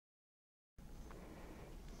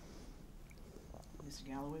Mr.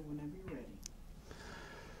 Galloway, whenever you're ready.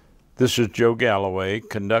 This is Joe Galloway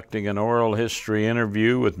conducting an oral history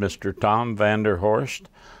interview with Mr. Tom Vanderhorst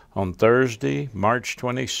on Thursday, March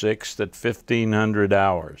 26th at 1500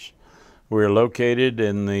 hours. We're located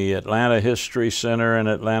in the Atlanta History Center in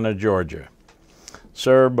Atlanta, Georgia.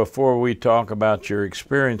 Sir, before we talk about your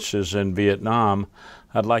experiences in Vietnam,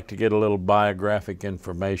 I'd like to get a little biographic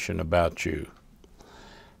information about you.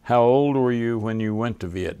 How old were you when you went to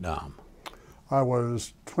Vietnam? I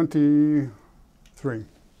was 23.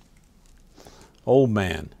 Old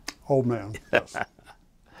man. Old man, yes.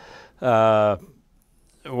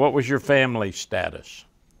 What was your family status?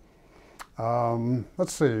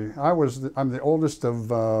 Let's see. I'm the oldest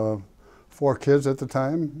of 4 kids at the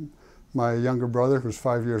time. My younger brother, who's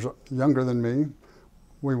 5 years younger than me,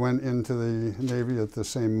 we went into the Navy at the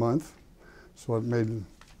same month, so it made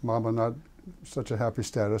Mama not such a happy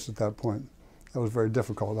status at that point. That was very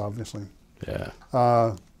difficult, obviously. Yeah.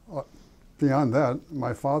 Beyond that,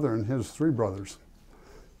 my father and his 3 brothers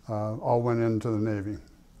all went into the Navy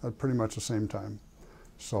at pretty much the same time.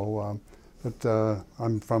 So,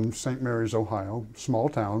 I'm from St. Mary's, Ohio, small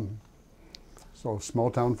town, so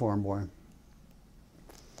small town farm boy.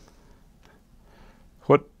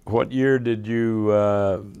 What year did you,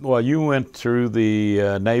 well, you went through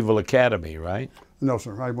the Naval Academy, right? No,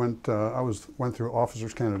 sir. I went through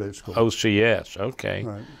Officers Candidate School. OCS, okay.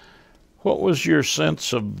 Right. What was your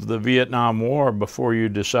sense of the Vietnam War before you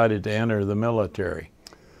decided to enter the military?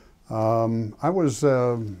 I was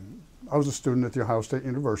a student at the Ohio State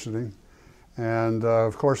University, and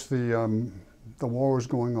of course the war was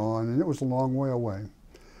going on, and it was a long way away.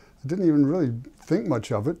 I didn't even really think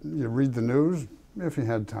much of it. You read the news if you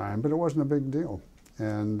had time, but it wasn't a big deal.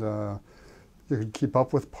 And you could keep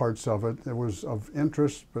up with parts of it. It was of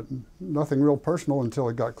interest, but nothing real personal until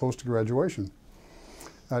it got close to graduation.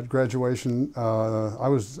 At graduation, I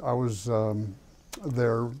was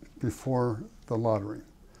there before the lottery.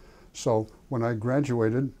 So when I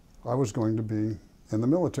graduated, I was going to be in the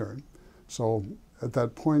military. So at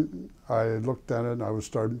that point, I looked at it, I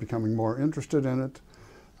started becoming more interested in it,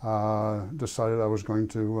 decided I was going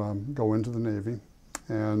to go into the Navy,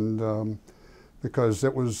 and because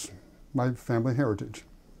it was my family heritage.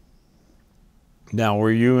 Now,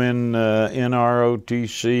 were you in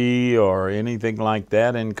NROTC or anything like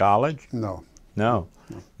that in college? No. No,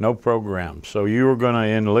 no program. So you were going to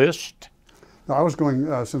enlist? No, I was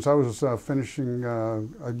going, since I was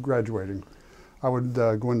graduating, I would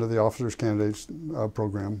go into the Officers Candidates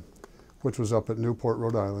program, which was up at Newport,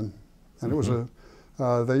 Rhode Island. And it was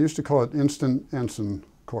they used to call it Instant Ensign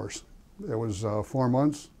course. It was 4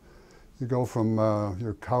 months. You go from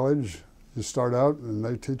your college, you start out, and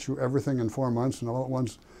they teach you everything in 4 months, and all at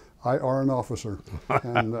once, I are an officer.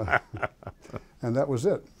 And, and that was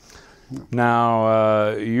it.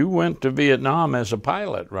 Now, you went to Vietnam as a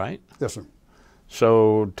pilot, right? Yes, sir.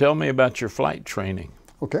 So tell me about your flight training.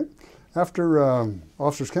 Okay. After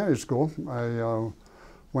Officers Candidate School, I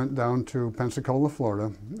went down to Pensacola,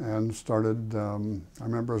 Florida, and started, I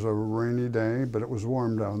remember it was a rainy day, but it was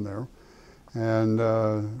warm down there, and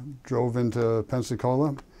drove into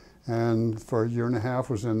Pensacola, and for a year and a half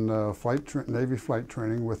was in Navy flight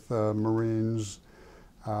training with Marines,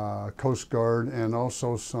 Coast Guard, and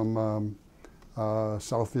also some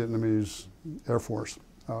South Vietnamese Air Force.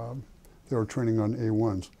 They were training on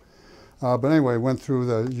A1s. But anyway, went through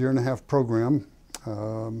the year-and-a-half program,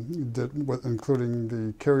 including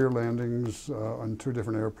the carrier landings on 2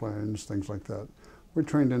 different airplanes, things like that. We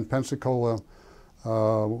trained in Pensacola,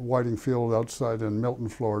 Whiting Field outside in Milton,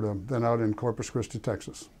 Florida, then out in Corpus Christi,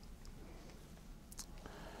 Texas.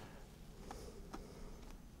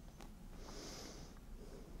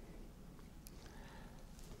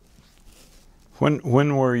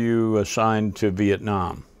 When were you assigned to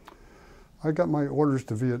Vietnam? I got my orders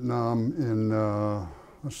to Vietnam in,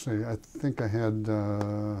 let's see, I think I had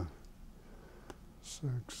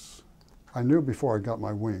 6. I knew before I got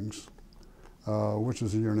my wings, which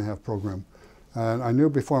is a year-and-a-half program. And I knew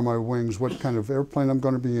before my wings what kind of airplane I'm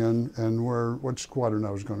going to be in and what squadron I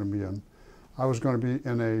was going to be in. I was going to be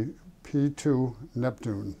in a P2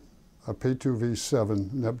 Neptune, a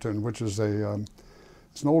P2V7 Neptune, which is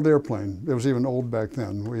it's an old airplane. It was even old back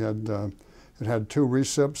then. We had, it had 2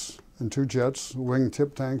 recips and 2 jets, wing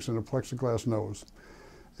tip tanks, and a plexiglass nose.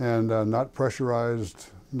 And not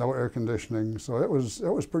pressurized, no air conditioning. So it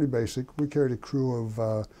was pretty basic. We carried a crew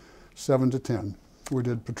of 7 to 10. We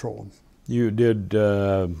did patrol. You did,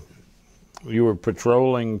 you were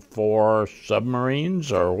patrolling for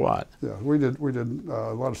submarines or what? Yeah, we did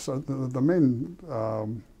a lot of, the main,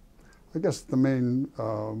 I guess the main,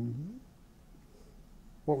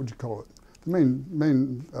 what would you call it? the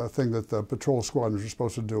main thing that the patrol squadrons are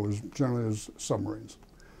supposed to do is generally submarines.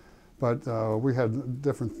 But we had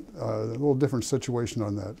a little different situation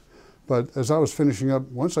on that. But as I was finishing up,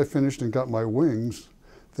 once I finished and got my wings,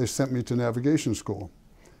 they sent me to navigation school,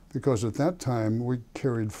 because at that time we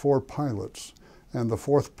carried 4 pilots, and the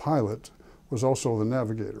 4th pilot was also the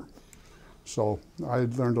navigator. So I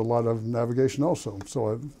learned a lot of navigation also.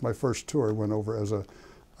 So my first tour went over as a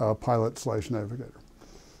pilot/navigator.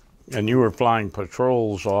 And you were flying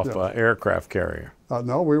patrols off an aircraft carrier?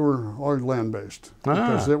 No, we were all land-based,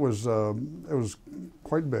 because it was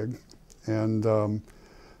quite big, and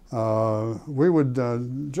we would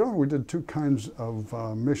generally we did 2 kinds of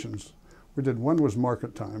missions. One was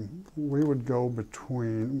market time. We would go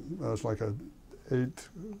between it was like a 8,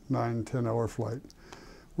 9, 10-hour flight.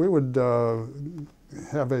 We would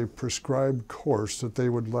have a prescribed course that they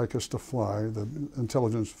would like us to fly. The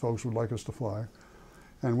intelligence folks would like us to fly.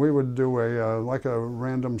 And we would do like a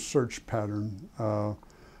random search pattern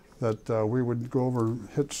that we would go over,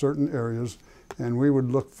 hit certain areas, and we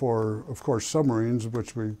would look for, of course, submarines,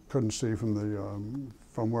 which we couldn't see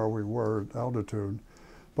from where we were at altitude.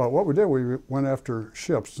 But what we did, we went after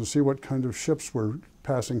ships to see what kind of ships were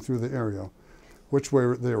passing through the area, which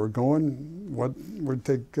way they were going.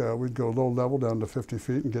 We'd go low level down to 50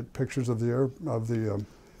 feet and get pictures of the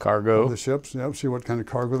cargo, of the ships. Yeah, see what kind of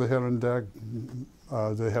cargo they had on deck.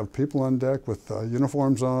 They have people on deck with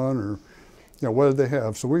uniforms on, or what did they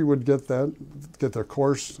have? So we would get their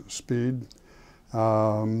course, speed,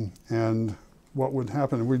 and what would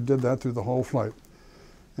happen. We did that through the whole flight,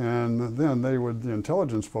 and then the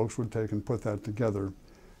intelligence folks would take and put that together,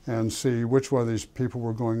 and see which one of these people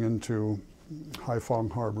were going into Haiphong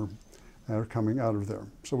Harbor and are coming out of there.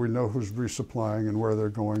 So we know who's resupplying and where they're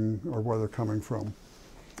going or where they're coming from.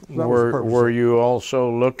 So were you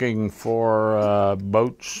also looking for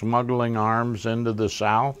boats smuggling arms into the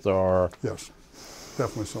South, or? Yes,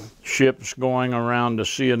 definitely so. Ships going around to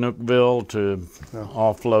Sihanoukville to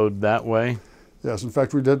offload that way? Yes, in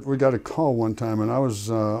fact we got a call one time, and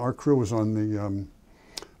our crew was on the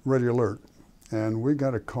ready alert, and we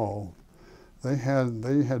got a call. They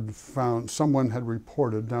had found, someone had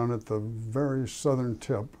reported down at the very southern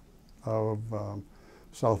tip of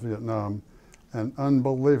South Vietnam, an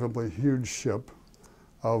unbelievably huge ship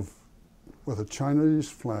with a Chinese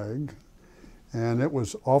flag, and it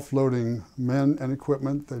was offloading men and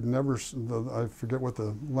equipment. They'd never, I forget what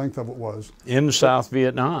the length of it was. In South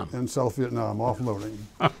Vietnam? In South Vietnam, offloading.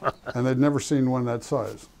 And they'd never seen one that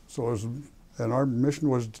size. So it was, and our mission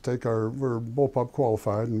was to take we're bullpup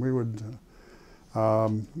qualified, and we would,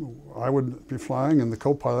 I would be flying, and the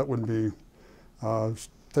co-pilot would be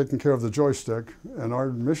taking care of the joystick, and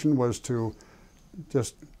our mission was to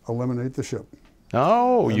just eliminate the ship.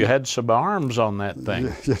 Oh, and you had some arms on that thing.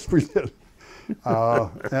 Yes, we did.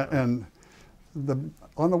 And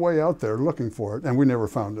on the way out there looking for it, and we never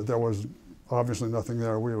found it. There was obviously nothing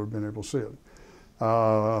there. We would have been able to see it.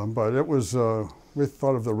 But it was, we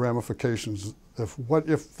thought of the ramifications. What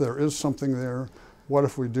if there is something there? What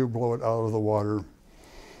if we do blow it out of the water?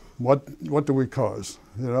 What do we cause?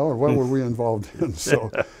 Or what were we involved in?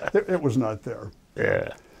 So it was not there.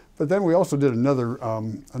 Yeah. But then we also did another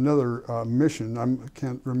mission. I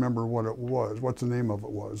can't remember what it was, what the name of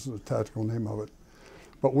it was, the tactical name of it.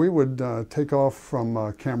 But we would take off from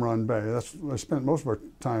Cam Ranh Bay. I spent most of our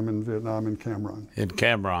time in Vietnam in Cam Ranh. In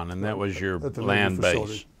Cam Ranh, and that was your land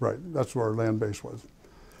base. Right, that's where our land base was.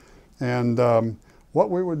 And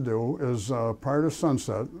what we would do is prior to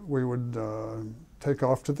sunset, we would take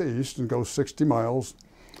off to the east and go 60 miles,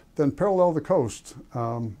 then parallel the coast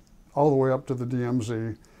all the way up to the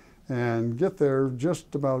DMZ, and get there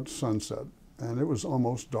just about sunset. And it was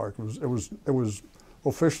almost dark. It was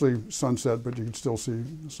officially sunset, but you could still see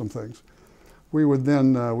some things. We would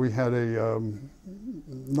then, we had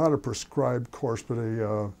not a prescribed course, but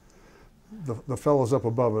the fellows up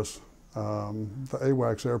above us, the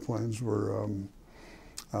AWACS airplanes were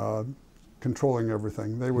controlling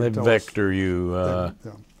everything. They would vector you. Yeah,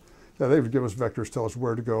 they would give us vectors, tell us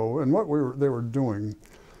where to go. And what they were doing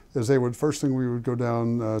is first thing we would go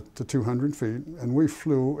down to 200 feet, and we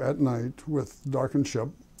flew at night with darkened ship,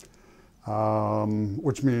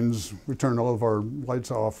 which means we turned all of our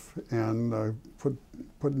lights off and put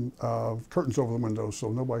curtains over the windows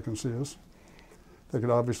so nobody can see us. They could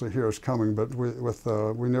obviously hear us coming, but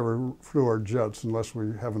we never flew our jets unless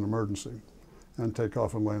we have an emergency and take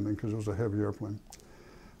off and landing, because it was a heavy airplane.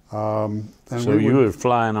 And so you were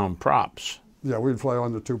flying on props? Yeah, we'd fly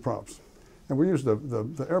on the 2 props. And we used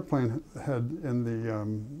the airplane had in the,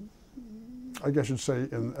 I guess you'd say,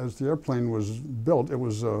 as the airplane was built, it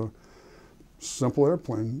was a simple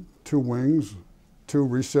airplane, 2 wings, 2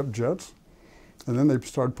 recip jets, and then they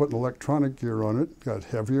started putting electronic gear on it. Got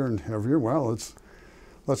heavier and heavier. Well,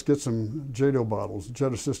 let's get some JATO bottles,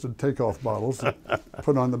 jet-assisted takeoff bottles,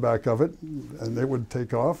 put on the back of it, and they would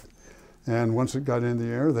take off. And once it got in the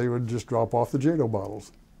air, they would just drop off the JATO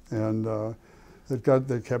bottles. And they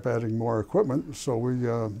kept adding more equipment, so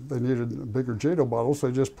they needed bigger JATO bottles, so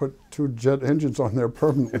they just put 2 jet engines on there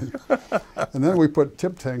permanently. And then we put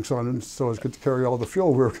tip tanks on it so it could carry all the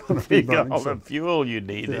fuel we were going to be burning. All the fuel you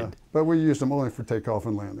needed. Yeah. But we used them only for takeoff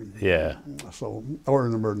and landing. Yeah. So, or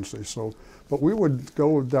an emergency. So, but we would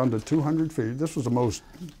go down to 200 feet. This was the most,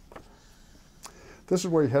 this is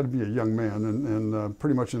where you had to be a young man and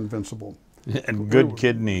pretty much invincible. And good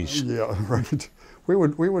kidneys. Yeah, right. We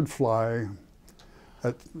would fly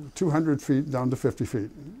at 200 feet down to 50 feet,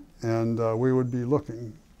 and we would be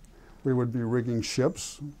looking. We would be rigging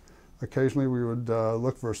ships. Occasionally we would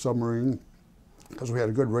look for a submarine, because we had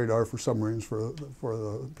a good radar for submarines to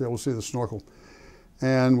be able to see the snorkel.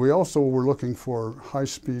 And we also were looking for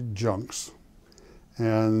high-speed junks.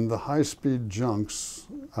 And the high-speed junks,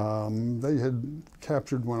 they had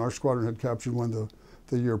captured one, our squadron had captured one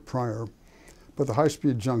the year prior. But the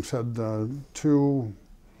high-speed junks had two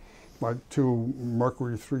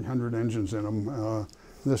Mercury 300 engines in them.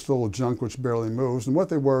 This little junk which barely moves. And what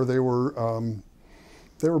they were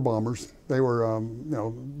bombers. They were,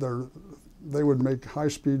 they would make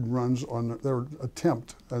high-speed runs on their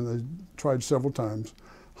attempt, and they tried several times,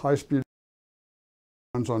 high-speed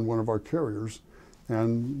runs on one of our carriers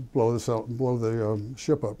and blow the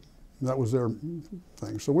ship up. And that was their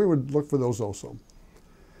thing. So we would look for those also.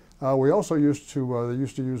 We also used to, they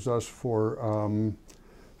used to use us for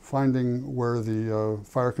finding where the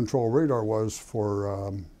fire control radar was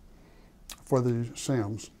for the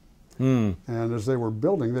SAMs. And as they were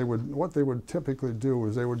building, what they would typically do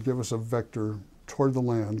is they would give us a vector toward the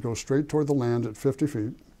land, go straight toward the land at 50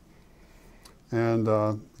 feet. And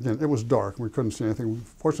again, it was dark, we couldn't see anything.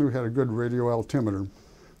 Fortunately, we had a good radio altimeter,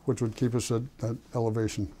 which would keep us at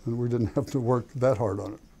elevation, and we didn't have to work that hard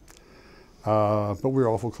on it. But we were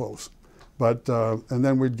awful close. But, and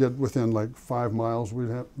then we'd get within like 5 miles,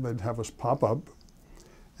 they'd have us pop up.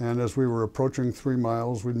 And as we were approaching 3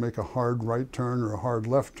 miles, we'd make a hard right turn or a hard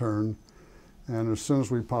left turn. And as soon as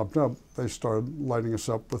we popped up, they started lighting us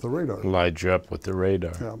up with the radar. Light you up with the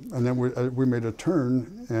radar. Yeah, and then we made a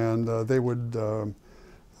turn, and they would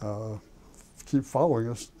keep following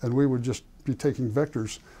us, and we would just be taking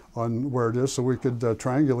vectors on where it is so we could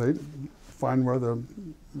triangulate, find where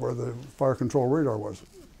the fire control radar was.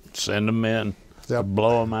 Send them in. Yep.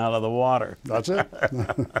 Blow them out of the water. That's it.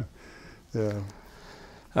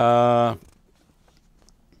 Yeah.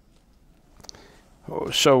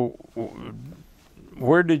 So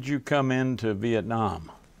where did you come into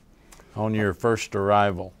Vietnam on your first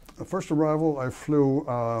arrival? The first arrival, I flew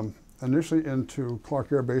initially into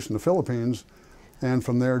Clark Air Base in the Philippines, and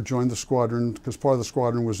from there joined the squadron, because part of the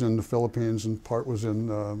squadron was in the Philippines and part was in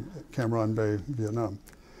Cam Ranh Bay, Vietnam.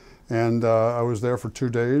 And I was there for 2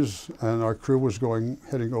 days, and our crew was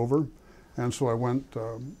heading over, and so I went,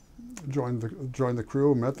 joined the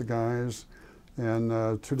crew, met the guys, and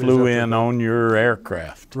 2 days flew in on your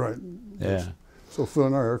aircraft. Right. Yeah. So flew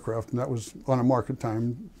in our aircraft, and that was on a market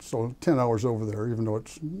time, so 10 hours over there, even though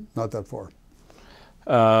it's not that far.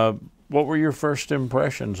 What were your first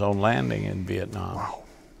impressions on landing in Vietnam? Wow.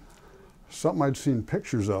 Something I'd seen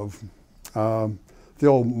pictures of. The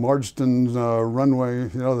old Marsden runway,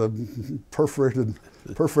 you know, the perforated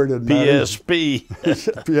PSP.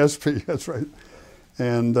 PSP, that's right.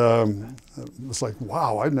 And it's like,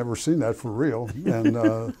 wow, I'd never seen that for real. And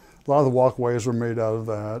a lot of the walkways were made out of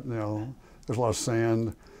that. You know, there's a lot of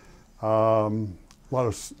sand, a lot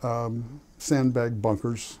of sandbag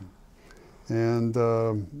bunkers, and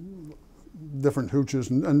different hooches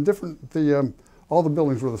and different. All the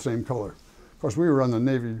buildings were the same color. Of course, we were on the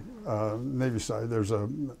Navy side.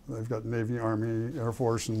 They've got Navy, Army, Air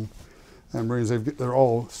Force, and Marines. They're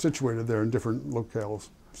all situated there in different locales.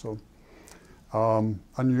 So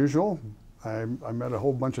unusual. I met a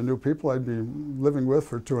whole bunch of new people I'd be living with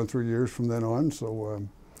for 2 or 3 years from then on. So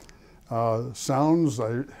sounds,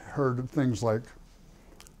 I heard things like,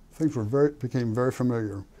 became very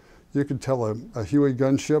familiar. You could tell a Huey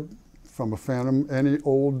gunship from a Phantom any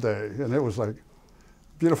old day, and it was like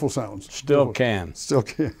beautiful sounds. Still can. Still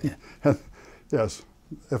can. Yeah. Yes.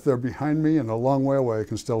 If they're behind me and a long way away,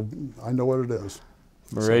 I know what it is.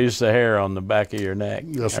 Raise the hair on the back of your neck.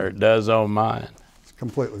 Yes, sir. Or it does on mine.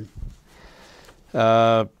 Completely.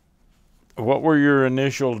 What were your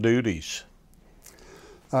initial duties?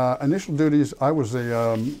 Initial duties, I was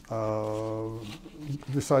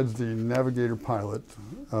besides the navigator pilot,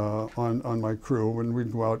 on my crew, and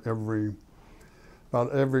we'd go out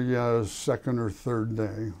about every second or third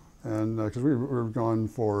day, and because we were gone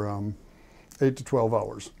for 8 to 12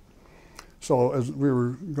 hours. So as we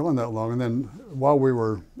were gone that long, and then while we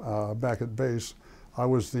were back at base, I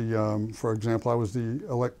was for example, I was the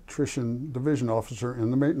electrician division officer in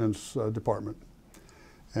the maintenance department,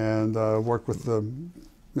 and worked with I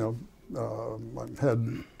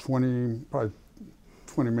had probably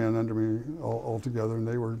 20 men under me all together, and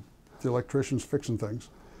they were the electricians fixing things.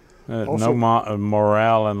 No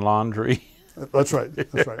morale and laundry. That's right.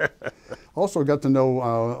 That's right. Also got to know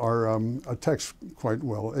our techs quite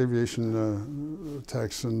well, aviation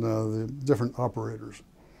techs and the different operators.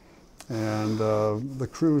 And the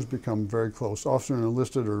crews become very close. Officer and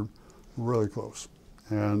enlisted are really close.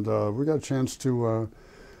 And we got a chance to,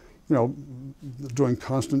 doing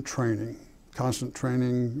constant training,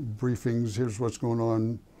 briefings. Here's what's going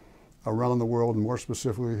on around the world, and more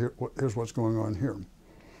specifically, here's what's going on here.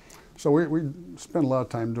 So we spent a lot of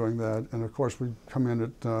time doing that, and of course we'd come in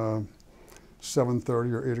at 7:30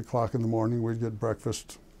 or 8 o'clock in the morning. We'd get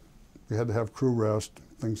breakfast. We had to have crew rest,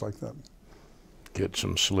 things like that. Get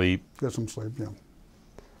some sleep. Get some sleep, yeah.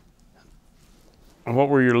 And what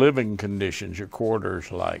were your living conditions, your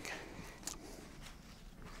quarters like?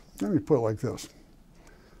 Let me put it like this.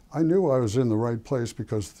 I knew I was in the right place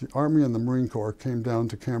because the Army and the Marine Corps came down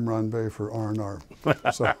to Cameron Bay for R&R.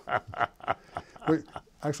 So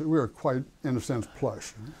we were quite, in a sense,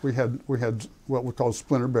 plush. We had what we call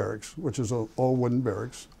splinter barracks, which is all wooden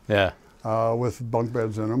barracks. Yeah. With bunk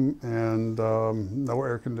beds in them, and no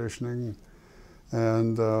air conditioning,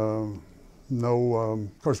 and no.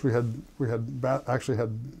 Of course, we actually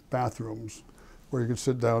had bathrooms where you could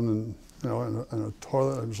sit down and in a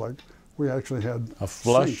toilet. It was like we actually had a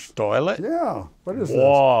flush sinks. Toilet. Yeah. What is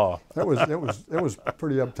Whoa. This? It was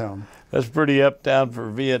pretty uptown. That's pretty uptown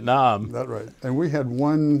for Vietnam. That's right. And we had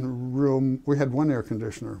one room. We had one air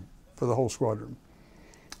conditioner for the whole squadron,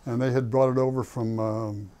 and they had brought it over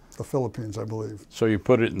from the Philippines, I believe. So you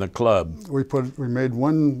put it in the club. We made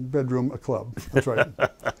one bedroom a club. That's right.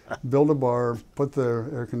 Build a bar, put the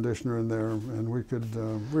air conditioner in there, and we could.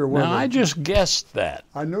 We were one. Now I just guessed that.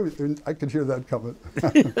 I knew. I could hear that coming.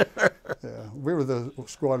 Yeah, we were the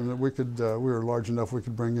squadron that we could. We were large enough we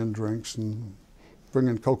could bring in drinks and bring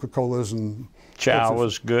in Coca-Colas and. Chow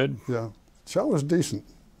was good. Yeah, chow was decent.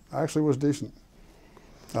 Actually, was decent.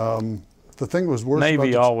 The thing was worse.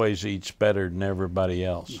 Navy always eats better than everybody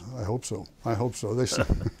else. I hope so. I hope so. They say.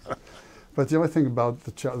 But the only thing about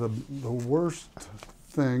the chow, the worst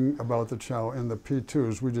thing about the chow in the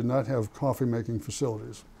P2s, we did not have coffee making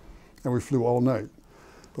facilities, and we flew all night.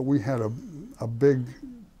 But we had a big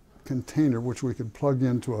container which we could plug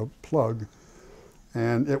into a plug,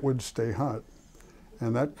 and it would stay hot.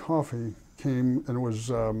 And that coffee came, and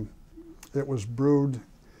it was brewed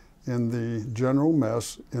in the general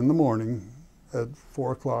mess in the morning at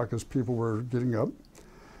 4 o'clock as people were getting up.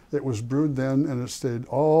 It was brewed then, and it stayed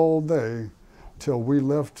all day till we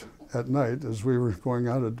left at night as we were going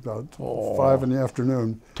out at about 5 in the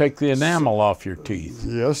afternoon. Take the enamel off your teeth.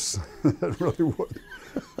 Yes, it really would.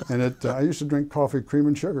 And I used to drink coffee, cream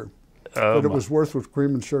and sugar. But it was worse with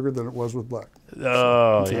cream and sugar than it was with black.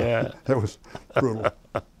 Oh, so, yeah. It was brutal.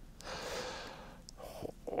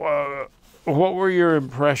 What were your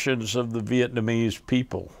impressions of the Vietnamese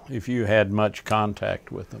people, if you had much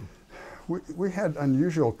contact with them? We had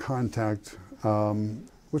unusual contact,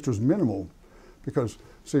 which was minimal, because,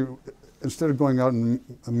 see, instead of going out and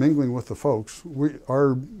mingling with the folks,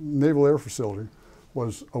 our Naval Air facility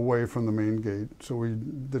was away from the main gate, so we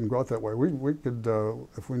didn't go out that way. We could,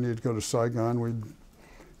 if we needed to go to Saigon, we'd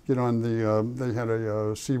get on they had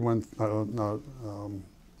a C-1,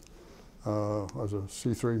 was a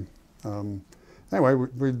C-3. Anyway,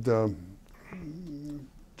 we'd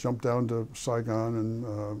jump down to Saigon and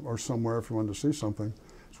or somewhere if we wanted to see something.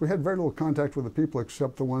 So we had very little contact with the people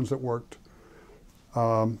except the ones that worked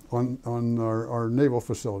on our naval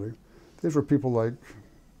facility. These were people like,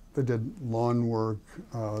 they did lawn work,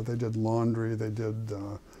 they did laundry, they did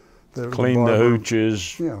clean the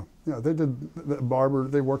hooches. Yeah, they did the barber.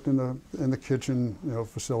 They worked in the kitchen,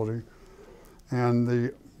 facility,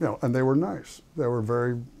 and and they were nice. They were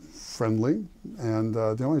very friendly, and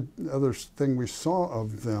the only other thing we saw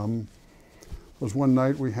of them was one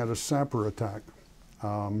night we had a sapper attack,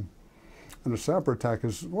 and a sapper attack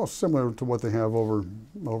is similar to what they have over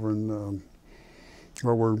in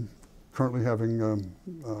where we're currently having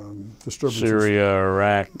disturbances. Syria,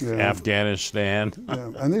 Iraq, Afghanistan.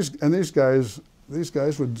 Yeah. And these guys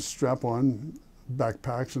would strap on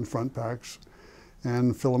backpacks and front packs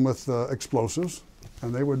and fill them with explosives,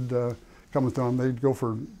 and they would coming through them.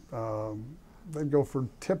 They'd go for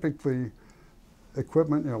typically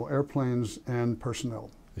equipment, you know, airplanes and personnel.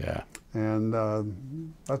 Yeah. And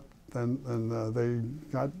they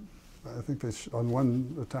got, I think on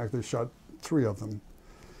one attack they shot 3 of them,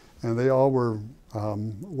 and they all were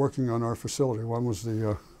working on our facility. One was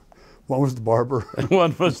the barber.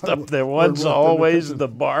 One was up there. One's always the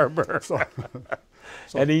barber. So,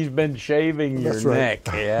 and he's been shaving your neck.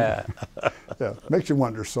 Yeah. Yeah, makes you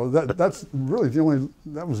wonder. So that's really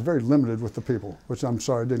that was very limited with the people, which I'm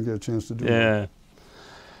sorry I didn't get a chance to do. Yeah.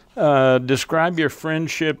 Describe your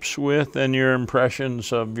friendships with and your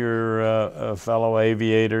impressions of your fellow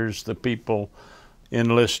aviators, the people,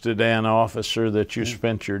 enlisted and officer, that you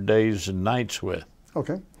spent your days and nights with.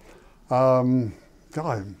 Okay.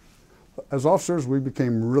 God, as officers, we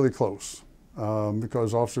became really close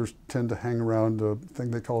because officers tend to hang around a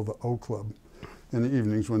thing they call the O Club in the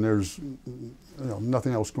evenings when there's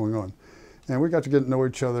nothing else going on. And we got to get to know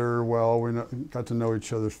each other well. We got to know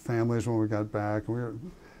each other's families when we got back.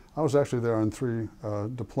 I was actually there on 3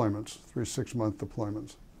 deployments, 3 6-month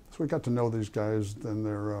deployments. So we got to know these guys and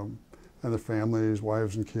their families,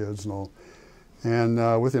 wives and kids and all. And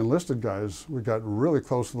with the enlisted guys, we got really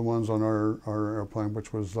close to the ones on our airplane,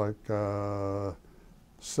 which was like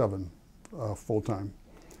 7 full-time.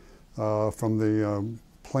 From the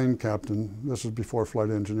plane captain, this is before flight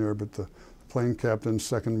engineer, but the plane captain,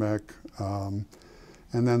 second mech, and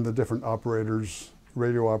then the different operators,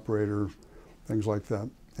 radio operator, things like that.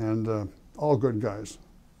 And all good guys.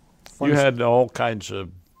 You had all kinds of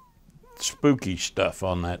spooky stuff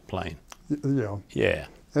on that plane. Yeah. Yeah.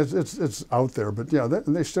 It's out there, but yeah,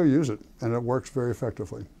 they still use it, and it works very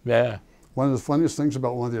effectively. Yeah. One of the funniest things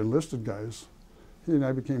about one of the enlisted guys, he and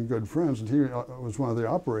I became good friends, and he was one of the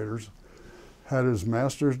operators, had his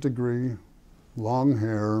master's degree, long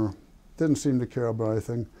hair, didn't seem to care about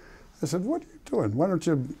anything. I said, "What are you doing? Why don't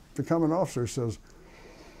you become an officer?" He says,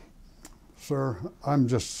 "Sir, I'm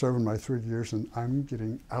just serving my 3 years, and I'm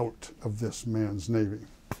getting out of this man's Navy."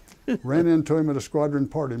 Ran into him at a squadron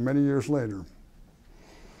party many years later.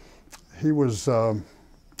 He was, I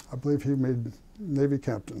believe he made Navy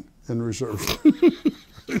captain in reserve.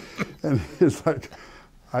 And he's like,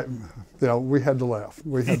 we had to laugh.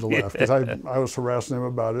 We had to laugh because I was harassing him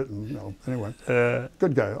about it. And anyway,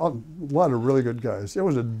 good guy. A lot of really good guys. It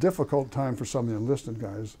was a difficult time for some of the enlisted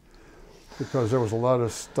guys because there was a lot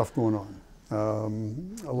of stuff going on.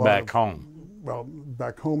 Back home. Well,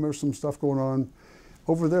 back home there's some stuff going on.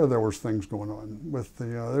 Over there was things going on with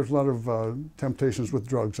there's a lot of temptations with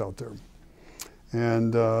drugs out there.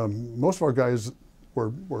 And most of our guys were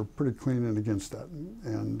pretty clean and against that.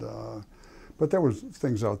 And but there was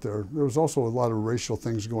things out there. There was also a lot of racial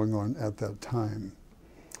things going on at that time.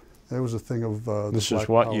 There was a thing of this is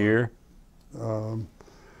what power. Year?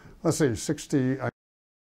 Let's see, 68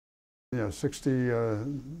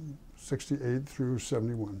 through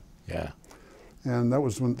 71. Yeah. And that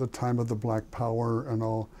was the time of the Black Power and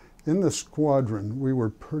all. In the squadron, we were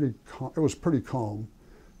pretty calm. It was pretty calm.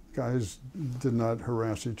 Guys did not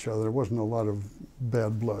harass each other. There wasn't a lot of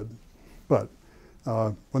bad blood. But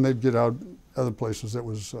when they'd get out other places, it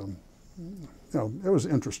was, it was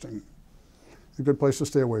interesting. A good place to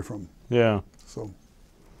stay away from. Yeah. So.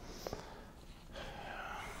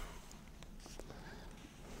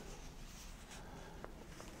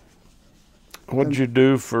 What'd you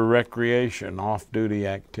do for recreation, off-duty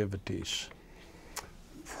activities?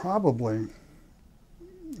 Probably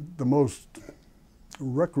the most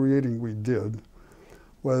recreating we did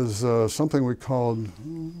was something we called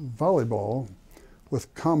volleyball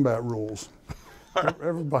with combat rules.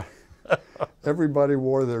 Everybody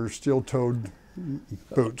wore their steel-toed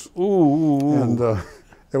boots. Ooh. And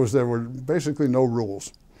there were basically no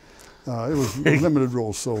rules. It was limited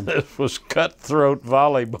rules, so it was cutthroat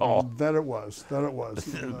volleyball. That it was.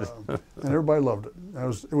 And everybody loved it.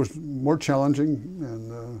 It was more challenging,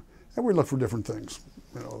 and we looked for different things.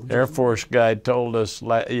 Air Force guy told us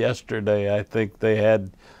yesterday, I think they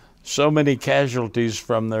had so many casualties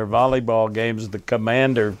from their volleyball games, the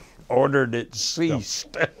commander ordered it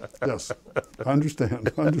ceased. Yes, I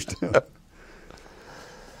understand.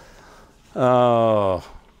 Oh.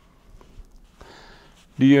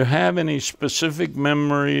 Do you have any specific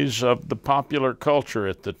memories of the popular culture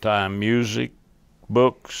at the time? Music,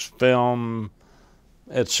 books, film,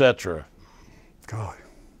 etc.? God,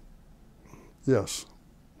 yes.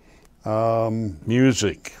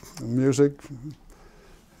 Music.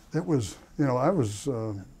 It was, I was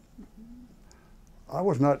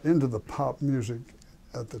not into the pop music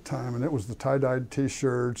at the time, and it was the tie-dyed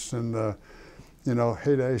T-shirts and the,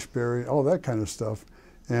 Haight-Ashbury, all that kind of stuff.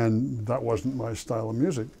 And that wasn't my style of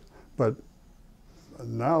music. But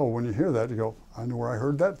now when you hear that, you go, I know where I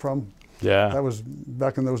heard that from. Yeah. That was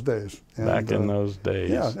back in those days. And, back in those days.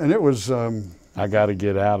 Yeah, and it was... I got to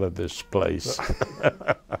get out of this place.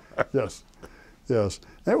 Yes, yes.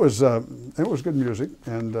 It was good music,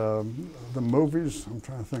 and the movies, I'm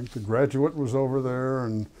trying to think, The Graduate was over there,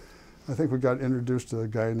 and I think we got introduced to a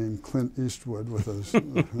guy named Clint Eastwood with us.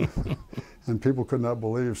 And people could not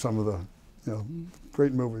believe some of the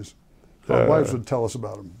great movies. Our wives would tell us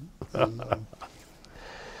about them. And,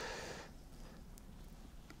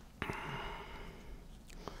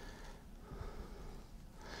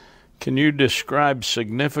 can you describe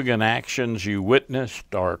significant actions you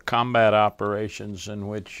witnessed or combat operations in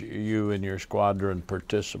which you and your squadron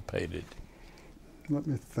participated? let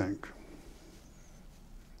me think.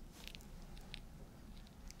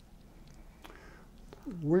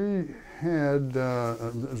 We had,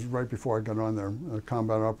 this was right before I got on there, a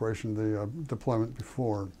combat operation, the deployment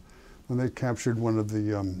before, when they captured one of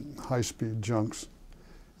the high-speed junks.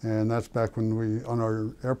 And that's back when we, on our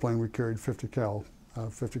airplane, we carried 50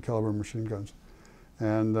 caliber machine guns.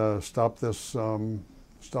 And stopped this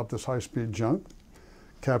high-speed junk,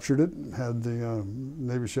 captured it, had the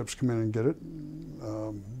Navy ships come in and get it,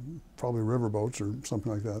 probably riverboats or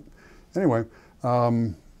something like that. Anyway,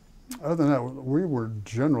 other than that, we were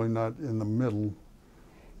generally not in the middle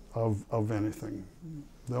of anything.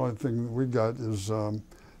 The only thing we got is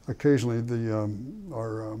occasionally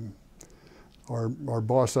our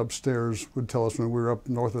boss upstairs would tell us when we were up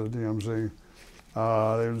north of the DMZ,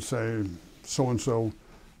 they would say, so-and-so,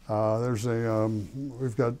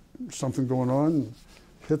 we've got something going on,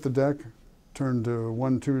 hit the deck, turn to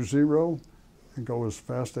 120, and go as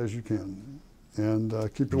fast as you can. And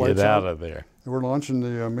keep your lights Get out of there. And we're launching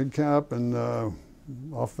the mid-cap, and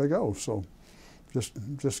off they go. So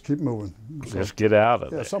just keep moving. So, just get out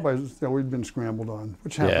of there. Somebody's, we'd been scrambled on,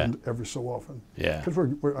 which happened every so often. Yeah. Because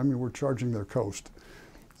we're charging their coast.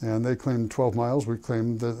 And they claimed 12 miles, we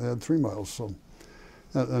claimed that they had 3 miles. So,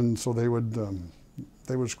 and so they would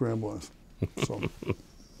scramble us. So.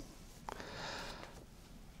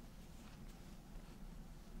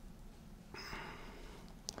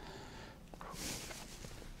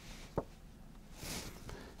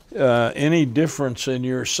 Any difference in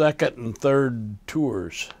your second and third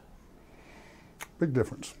tours? Big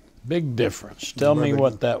difference. Big difference. Tell me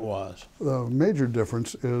what that was. The major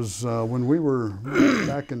difference is when we were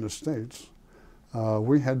back in the States,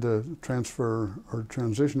 we had to transfer or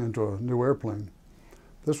transition into a new airplane.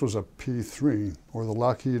 This was a P3, or the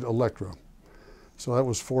Lockheed Electra. So that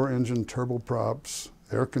was 4-engine turboprops,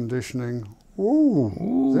 air conditioning.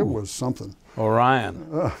 Ooh, it was something.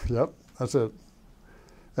 Orion. Yep, that's it.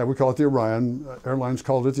 Yeah, we call it the Orion. Airlines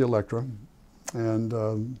called it the Electra.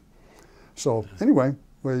 And so anyway,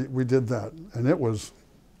 we did that, and it was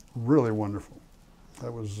really wonderful.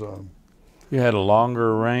 That was... you had a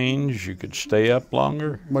longer range, you could stay up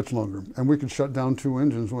longer? Much longer. And we could shut down 2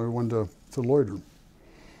 engines when we wanted to loiter.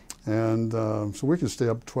 And so we could stay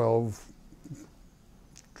up 12,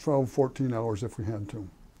 14 hours if we had to,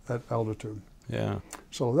 at altitude. Yeah.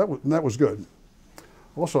 So that was good.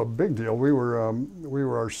 Also a big deal, we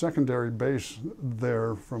were our secondary base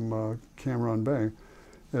there from Cameron Bay,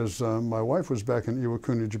 is my wife was back in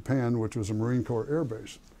Iwakuni, Japan, which was a Marine Corps air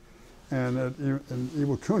base. And in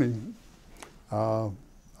Iwakuni,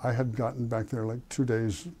 I had gotten back there like 2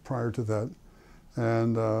 days prior to that,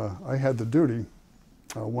 and I had the duty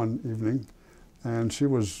one evening, and she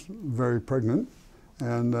was very pregnant,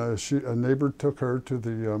 and a neighbor took her to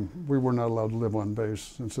the, we were not allowed to live on base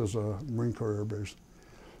since it was a Marine Corps air base.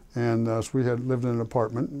 And so we had lived in an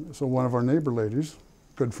apartment, so one of our neighbor ladies,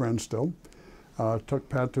 good friends still, took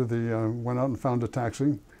Pat to the, went out and found a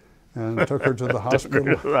taxi, and took her to the hospital.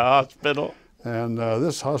 Took her to the hospital. And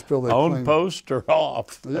this hospital, they on claimed, post or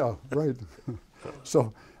off? Yeah, right.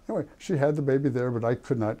 So anyway, she had the baby there, but I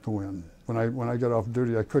could not go in. When I got off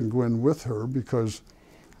duty, I couldn't go in with her because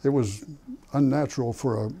it was unnatural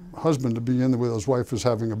for a husband to be in there with his wife as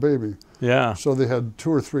having a baby. Yeah. So they had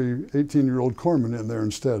 2 or 3 18-year-old corpsmen in there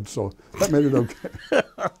instead. So that made it okay.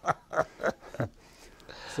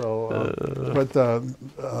 So, but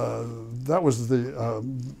that was the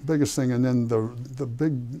biggest thing. And then the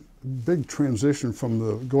big transition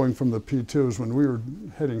from going from the P2s when we were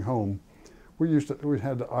heading home. We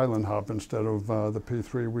had to island hop instead of the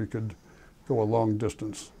P3. We could go a long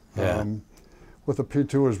distance. Yeah. With the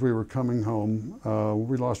P2, as we were coming home,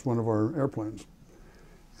 we lost one of our airplanes.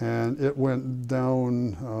 And it went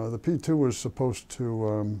down, the P2 was supposed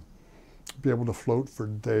to be able to float for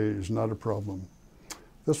days, not a problem.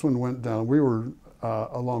 This one went down. We were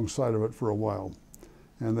alongside of it for a while,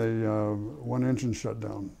 and one engine shut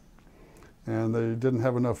down. and they didn't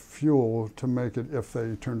have enough fuel to make it if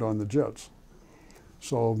they turned on the jets.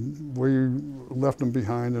 So we left them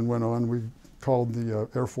behind and went on. We called the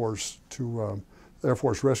Air Force to Air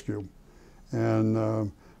Force Rescue,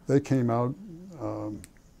 and they came out,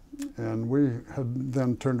 and we had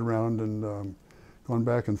then turned around and gone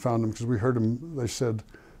back and found them because we heard them. They said,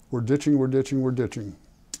 "We're ditching, we're ditching, we're ditching."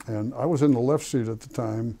 And I was in the left seat at the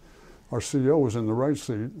time. Our CEO was in the right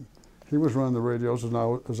seat. He was running the radios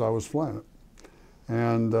as I was flying it.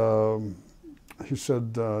 And he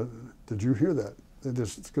said, "Did you hear that?"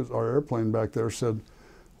 Because our airplane back there said,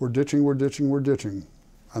 "We're ditching, we're ditching, we're ditching."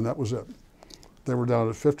 And that was it. They were down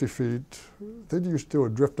at 50 feet. They used to do a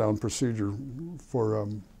drift down procedure for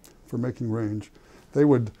making range. They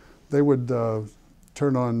would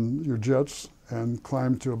turn on your jets and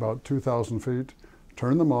climb to about 2,000 feet,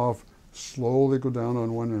 turn them off, slowly go down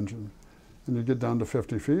on one engine. And you get down to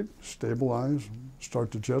 50 feet, stabilize,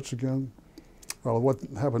 start the jets again. Well, what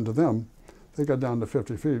happened to them, they got down to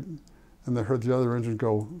 50 feet and they heard the other engine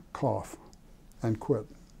go cough and quit.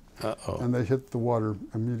 Uh-oh. And they hit the water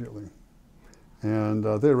immediately. And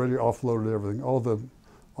they already offloaded everything, all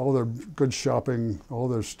their good shopping, all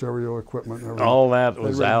their stereo equipment, and everything. All that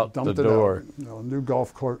was out the door. You know, new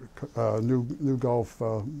golf court, new golf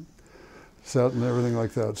set, and everything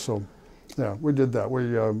like that. So, yeah, we did that.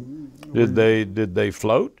 Did they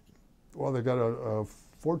float? Well, they got a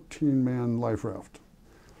 14-man life raft,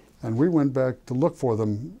 and we went back to look for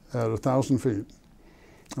them at 1,000 feet.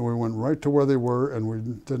 And we went right to where they were, and we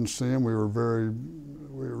didn't see them. We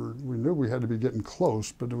knew we had to be getting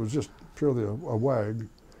close, but it was just purely a wag,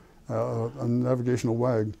 a navigational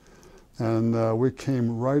wag. And we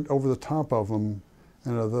came right over the top of them,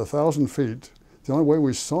 and at 1,000 feet, the only way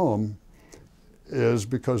we saw them is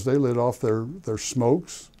because they lit off their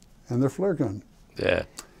smokes and their flare gun. Yeah.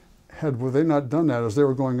 Were they not done that as they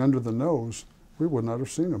were going under the nose, we would not have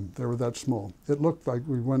seen them. They were that small. It looked like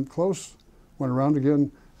we went close, went around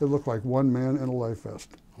again. It looked like one man in a life vest.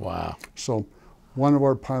 Wow. So one of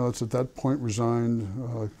our pilots at that point resigned.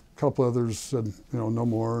 A couple others said, no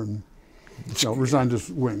more, and resigned his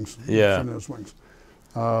wings. Yeah. His wings.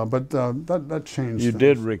 But that changed. You things.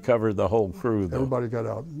 did recover the whole crew, though. Everybody got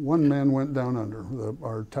out. One man went down under.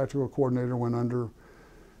 Our tactical coordinator went under.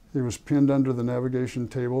 He was pinned under the navigation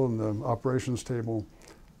table and the operations table.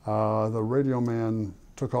 The radio man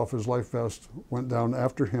took off his life vest, went down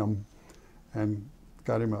after him, and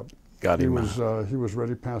got him up. He was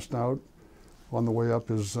ready, passed out. On the way up,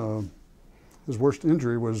 his worst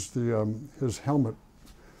injury was his helmet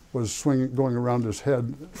was going around his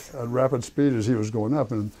head at rapid speed as he was going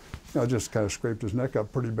up, and just kind of scraped his neck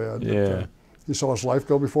up pretty bad. Yeah. But, he saw his life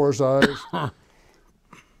go before his eyes,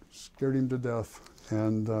 scared him to death,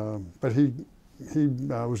 and but he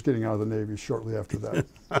was getting out of the Navy shortly after that.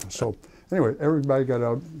 So anyway, everybody got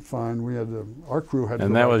out fine. We had our crew had.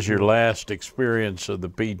 And that was your last experience of the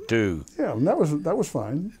P2. Yeah, and that was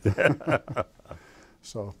fine.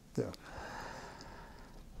 So yeah.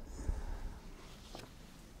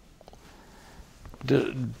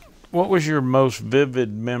 What was your most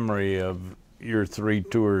vivid memory of your 3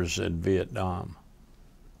 tours in Vietnam?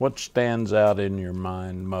 What stands out in your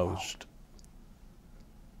mind most?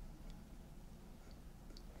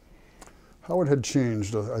 How it had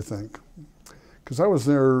changed, I think. Because I was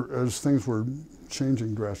there as things were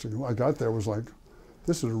changing drastically. When I got there, it was like,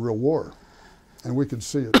 this is a real war. And we could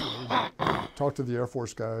see it. We talked to the Air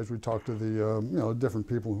Force guys. We talked to the different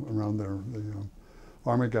people around there. The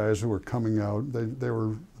Army guys who were coming out. They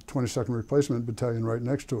were 22nd Replacement Battalion right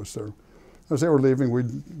next to us there. As they were leaving,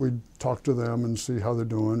 we'd talk to them and see how they're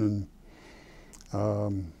doing.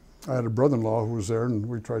 And I had a brother-in-law who was there, and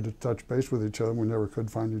we tried to touch base with each other. We never could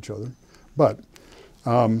find each other. But,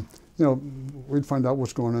 we'd find out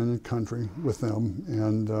what's going on in the country with them.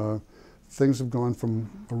 And things have gone from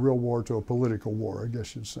a real war to a political war, I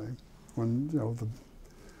guess you'd say. When, the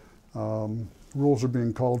rules are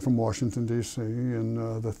being called from Washington, D.C.,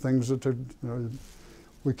 and the things that are,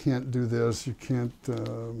 we can't do this, you can't,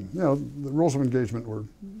 the rules of engagement were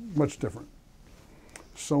much different.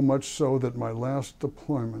 So much so that my last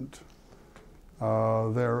deployment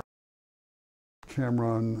there at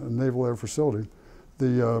Cameron Naval Air Facility,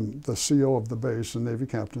 the CO of the base, a Navy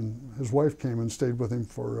captain, his wife came and stayed with him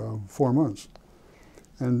for 4 months.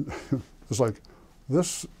 And it was like,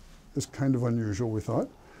 this is kind of unusual, we thought.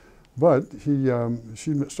 But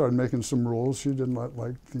she started making some rules. She didn't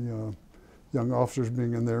like the young officers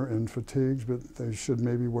being in there in fatigues, but they should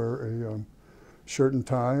maybe wear a shirt and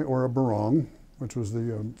tie or a barong, which was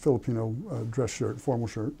the Filipino dress shirt, formal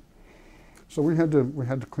shirt. So we had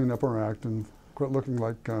to clean up our act and quit looking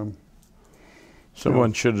like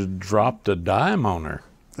Someone should have dropped a dime on her.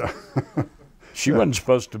 She wasn't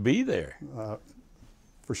supposed to be there.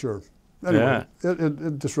 For sure. Anyway, Yeah.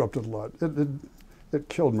 it disrupted a lot. It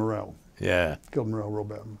killed morale. Yeah. Killed morale real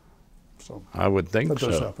bad. So I would think that so.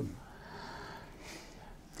 does happen.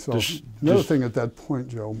 So the other thing at that point,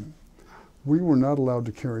 Joe, we were not allowed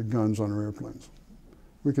to carry guns on our airplanes.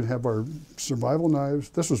 We could have our survival knives.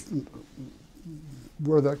 This was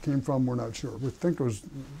where that came from. We're not sure. We think it was,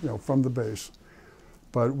 from the base,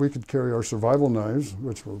 but we could carry our survival knives,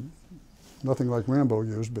 which were nothing like Rambo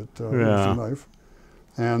used, but it was a knife.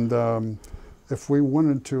 And if we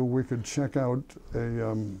wanted to, we could check out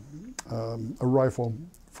a rifle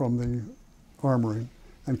from the armory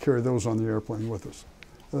and carry those on the airplane with us.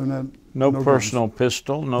 Other than that, No guns. personal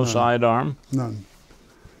pistol, no sidearm? None.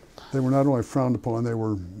 They were not only frowned upon, they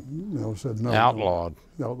were, said no. Outlawed.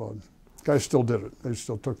 Outlawed. Guys still did it. They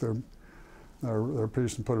still took their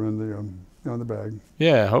piece and put them in the bag.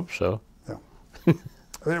 Yeah, I hope so. Yeah.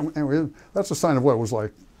 Anyway, that's a sign of what it was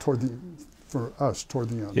like for us toward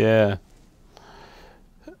the end. Yeah.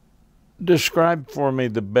 Describe for me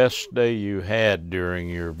the best day you had during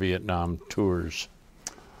your Vietnam tours.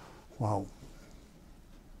 Wow.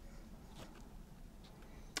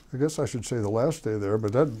 I guess I should say the last day there,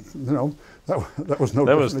 but that was no.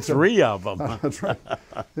 That was 3 of them. That's right.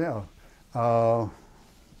 Yeah. I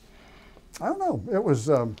don't know. It was.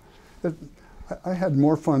 I had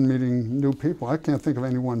more fun meeting new people. I can't think of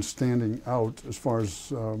anyone standing out as far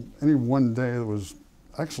as any one day that was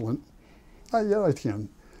excellent. Yeah, I can.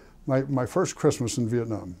 My first Christmas in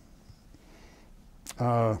Vietnam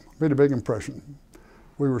made a big impression.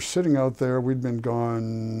 We were sitting out there. We'd been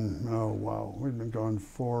gone, we'd been gone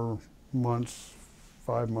 4 months,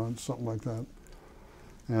 5 months, something like that.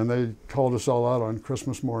 And they called us all out on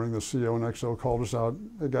Christmas morning. The CO and XO called us out.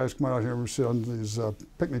 Hey guys, come out here and we sit on these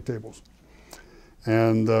picnic tables.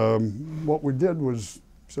 And what we did was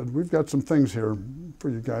said, we've got some things here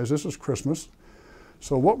for you guys. This is Christmas.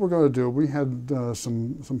 So what we're going to do, we had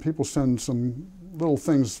some people send some little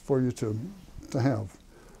things for you to have.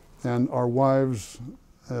 And our wives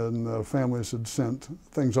and families had sent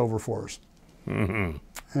things over for us. Mm-hmm.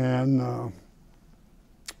 And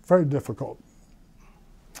very difficult.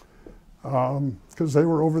 Because they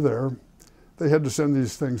were over there. They had to send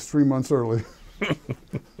these things 3 months early.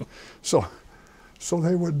 So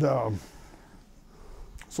they would,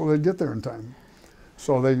 so they'd get there in time.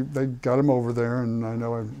 So they got them over there, and I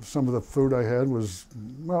know some of the food I had was,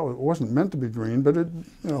 well, it wasn't meant to be green, but it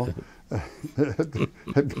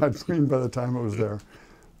got green by the time it was there.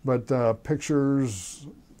 But pictures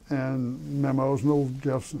and memos, little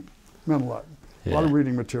gifts, meant a lot. Yeah. A lot of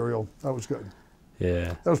reading material. That was good.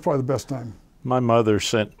 Yeah. That was probably the best time. My mother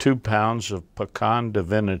sent 2 pounds of pecan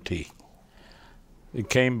divinity. It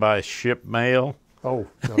came by ship mail. Oh,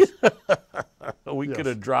 yes. We Yes. could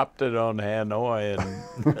have dropped it on Hanoi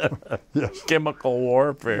and Yes. chemical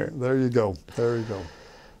warfare. There you go. There you go.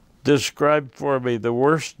 Describe for me the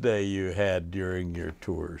worst day you had during your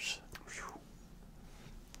tours.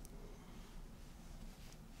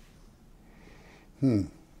 We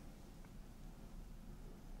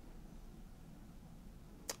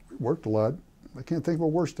worked a lot. I can't think of a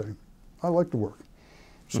worse day. I like to work.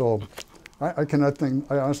 So I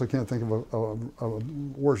honestly can't think of a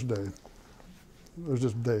worse day. It was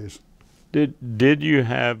just days. Did you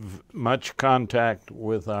have much contact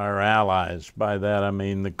with our allies? By that I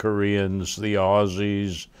mean the Koreans, the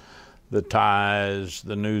Aussies, the Thais,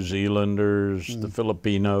 the New Zealanders, the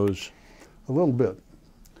Filipinos? A little bit.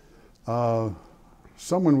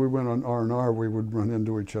 Some when we went on R&R, we would run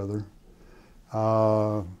into each other.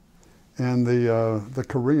 And the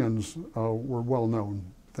Koreans were well known.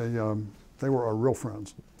 They were our real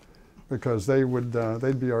friends because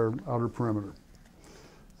they'd be our outer perimeter.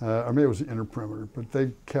 I mean, it was the inner perimeter, but they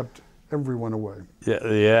kept everyone away.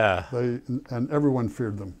 Yeah. And everyone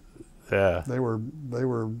feared them. Yeah. They were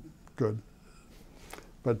good.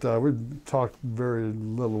 But we talked very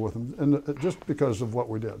little with them, and just because of what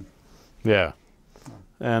we did. Yeah.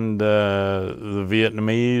 And the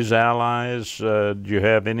Vietnamese allies, did you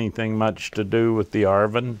have anything much to do with the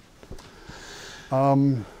ARVN?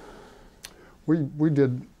 We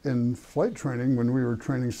did in flight training when we were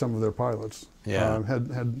training some of their pilots. Yeah.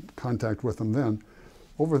 Had contact with them then.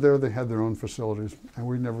 Over there they had their own facilities, and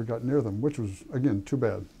we never got near them, which was, again, too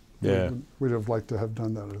bad. Yeah. We'd have liked to have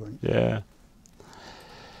done that, I think. Yeah.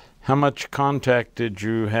 How much contact did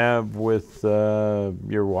you have with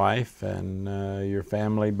your wife and your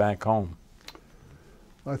family back home?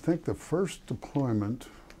 I think the first deployment,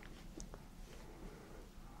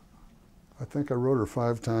 I think I wrote her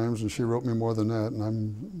 5 times, and she wrote me more than that,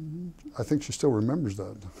 and I think she still remembers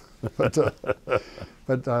that.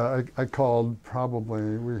 but I called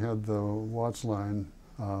probably, we had the Watts line.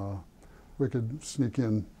 We could sneak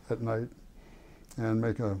in at night and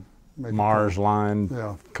make a Mars line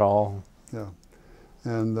call. Yeah,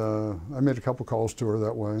 and I made a couple calls to her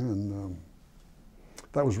that way, and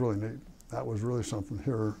that was really neat. That was really something.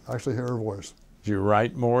 Actually hear her voice. Did you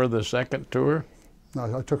write more the second tour?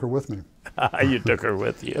 No, I took her with me. You took her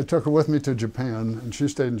with you. I took her with me to Japan, and she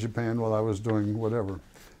stayed in Japan while I was doing whatever,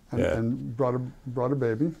 and brought a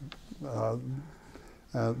baby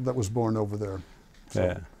that was born over there.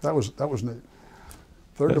 So that was neat.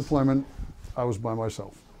 Third deployment, I was by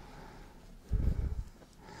myself.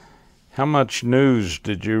 How much news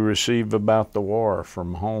did you receive about the war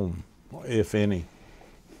from home, if any?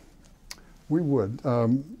 We would,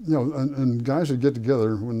 you know, and guys would get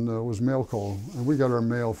together when it was mail call, and we got our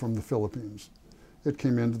mail from the Philippines. It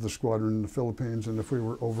came into the squadron in the Philippines, and if we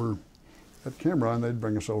were over at Cameron, they'd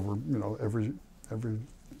bring us over, you know, every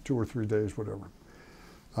 2 or 3 days, whatever.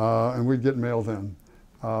 And we'd get mail then.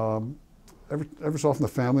 Every so often the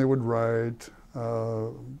family would write.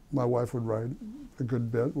 My wife would write a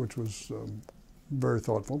good bit, which was very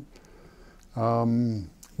thoughtful.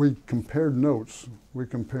 We compared notes. We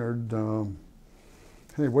compared,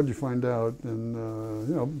 hey, what did you find out? And,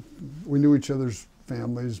 you know, we knew each other's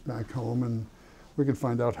families back home, and we could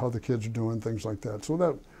find out how the kids are doing, things like that. So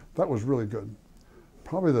that was really good.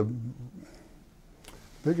 Probably the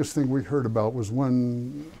biggest thing we heard about was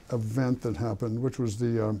one event that happened, which was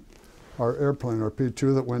our airplane, our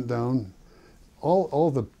P2 that went down. All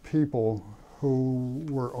the people who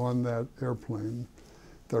were on that airplane,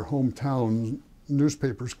 their hometowns,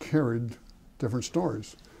 newspapers carried different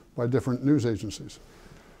stories by different news agencies.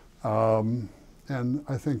 And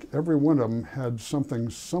I think every one of them had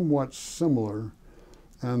something somewhat similar,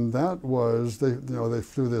 and that was they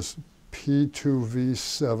flew this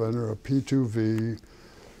P2V7 or a P2V,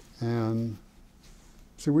 and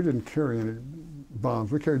see, we didn't carry any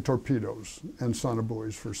bombs. We carried torpedoes and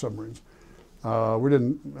sonobuoys for submarines. We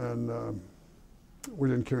didn't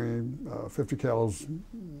carry any 50 cals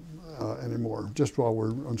anymore, just while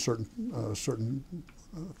we're on certain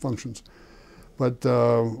functions. But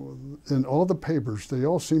in all the papers, they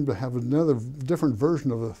all seemed to have another different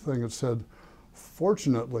version of the thing that said,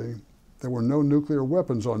 fortunately, there were no nuclear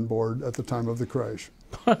weapons on board at the time of the crash.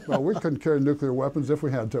 Well, we couldn't carry nuclear weapons if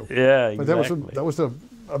we had to. Yeah, exactly. But that was a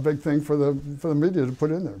big thing for the media to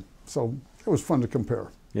put in there. So it was fun to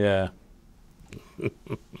compare. Yeah.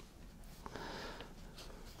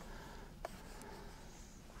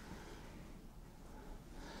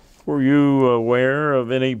 Were you aware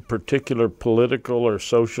of any particular political or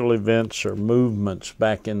social events or movements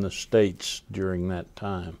back in the States during that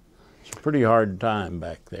time? It's a pretty hard time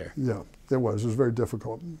back there. Yeah, it was. It was very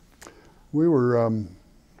difficult. We were,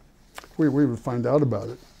 we would find out about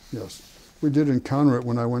it, yes. We did encounter it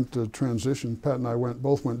when I went to transition. Pat and I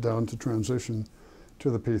both went down to transition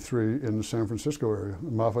to the P3 in the San Francisco area,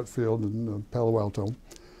 Moffett Field and Palo Alto.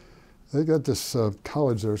 They got this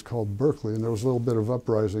college there, it's called Berkeley, and there was a little bit of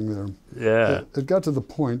uprising there. Yeah. It got to the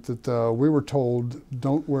point that we were told,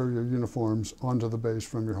 don't wear your uniforms onto the base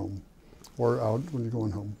from your home or out when you're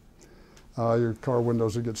going home. Your car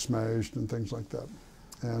windows would get smashed and things like that.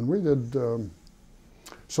 And we did,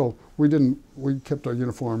 so we kept our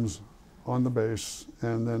uniforms on the base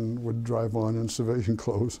and then would drive on in civilian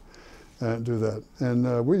clothes and do that. And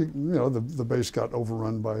the base got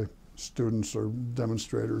overrun by students or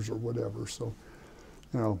demonstrators or whatever. So,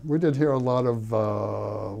 we did hear a lot of,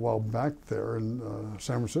 while back there in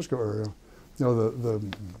San Francisco area, the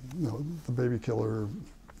baby killer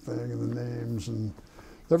thing and the names, and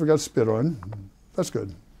never got spit on. That's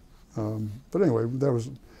good. But anyway,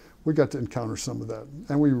 we got to encounter some of that,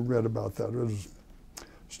 and we read about that. It was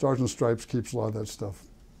Stars and Stripes keeps a lot of that stuff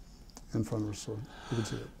in front of us, so you can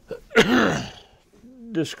see it.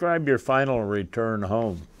 Describe your final return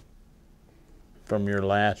home from your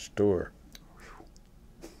last tour.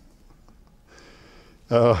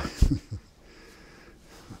 That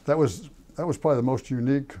was probably the most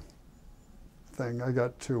unique thing. I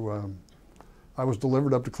got to. I was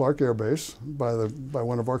delivered up to Clark Air Base by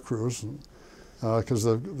one of our crews, because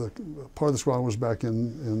the part of the squadron was back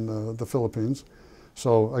in the Philippines.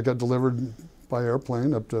 So I got delivered by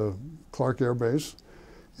airplane up to Clark Air Base,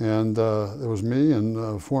 and it was me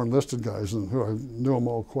and 4 enlisted guys, and who I knew them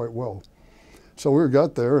all quite well. So we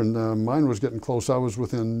got there, and mine was getting close. I was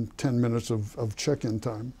within 10 minutes of check-in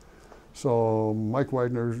time. So Mike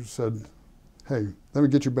Widener said, hey, let me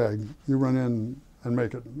get your bag. You run in and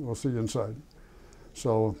make it. We'll see you inside.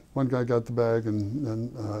 So one guy got the bag, and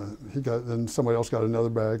then somebody else got another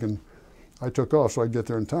bag, and I took off so I could get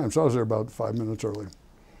there in time. So I was there about 5 minutes early,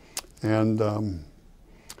 and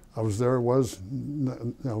I was there.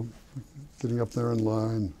 Getting up there in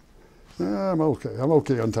line. Yeah, I'm okay. I'm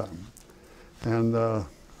okay on time. And the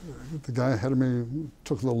guy ahead of me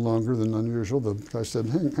took a little longer than unusual. The guy said,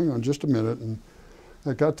 hang on just a minute. And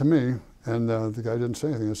it got to me, and the guy didn't say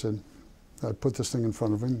anything. I said, I put this thing in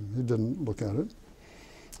front of him. He didn't look at it.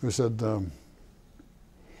 I said,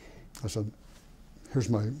 here's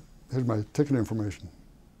my ticket information.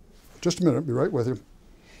 Just a minute, be right with you.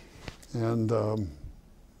 And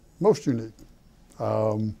most unique.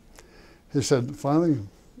 He said, finally,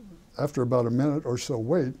 after about a minute or so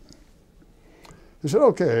wait, he said,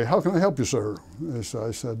 okay, how can I help you, sir? So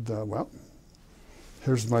I said, well,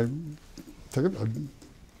 here's my ticket. I'm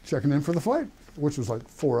checking in for the flight, which was like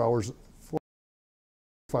 5 hours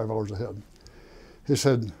ahead. He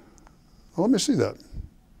said, well, let me see that.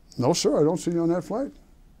 No, sir, I don't see you on that flight.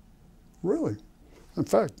 Really? In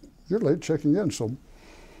fact, you're late checking in, so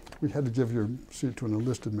we had to give your seat to an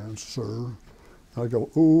enlisted man, sir. I go,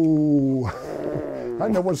 ooh, I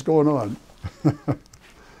know what's going on.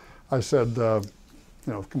 I said,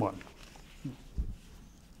 come on.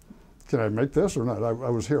 Can I make this or not? I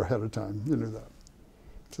was here ahead of time. You knew that.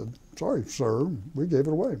 I said, sorry, sir, we gave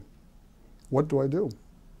it away. What do I do?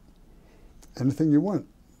 Anything you want.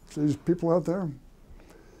 See these people out there?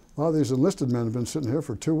 A lot of these enlisted men have been sitting here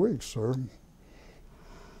for 2 weeks, sir.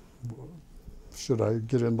 Should I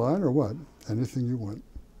get in line or what? Anything you want.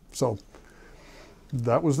 So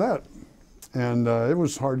that was that. And it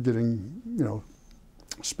was hard getting,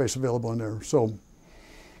 space available in there. So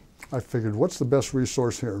I figured, what's the best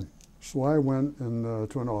resource here? So I went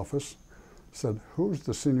to an office, said, who's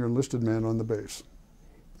the senior enlisted man on the base?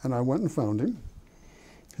 And I went and found him.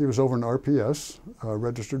 He was over in RPS,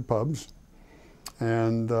 registered pubs,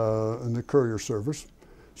 and in the courier service.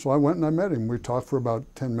 So I went and I met him. We talked for about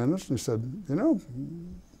 10 minutes, and he said,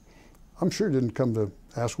 I'm sure you didn't come to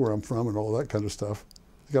ask where I'm from and all that kind of stuff.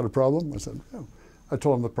 You got a problem? I said, yeah. I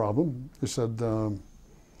told him the problem. He said,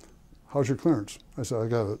 how's your clearance? I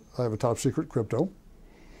said, I have a top secret crypto.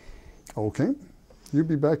 Okay. You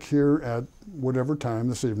be back here at whatever time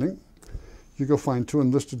this evening. You go find 2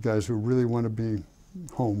 enlisted guys who really want to be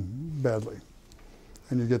home badly.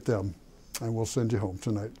 And you get them, and we'll send you home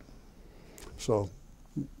tonight. So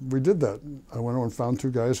we did that. I went over and found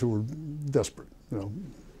 2 guys who were desperate,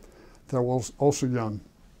 They were also young,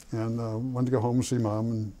 and wanted to go home and see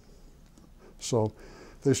mom. And so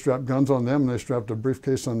they strapped guns on them, and they strapped a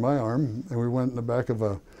briefcase on my arm, and we went in the back of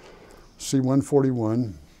a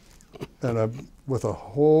C-141, and with a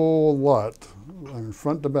whole lot,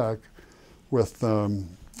 front to back, with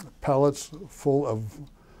pallets full of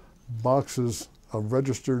boxes of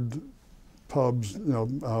registered pubs,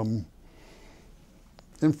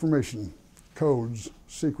 information, codes,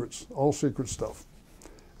 secrets, all secret stuff.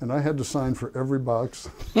 And I had to sign for every box.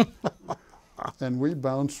 And we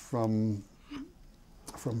bounced from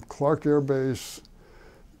Clark Air Base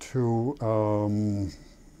to,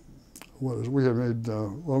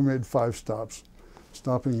 we made 5 stops,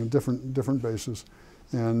 stopping in different bases.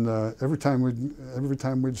 And every time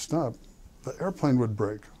we'd stop, the airplane would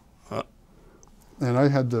break. And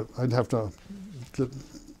I'd have to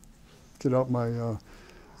get out my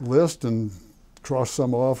list and cross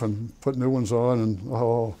some off and put new ones on,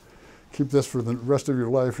 and keep this for the rest of your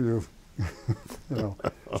life. So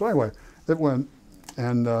anyway, it went,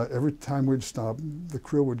 and every time we'd stop, the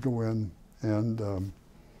crew would go in and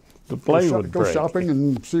the plane would go break. shopping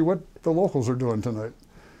and see what the locals are doing tonight.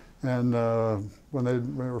 And when they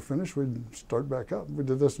were finished, we'd start back up. We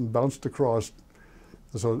did this and bounced across.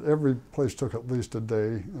 So every place took at least a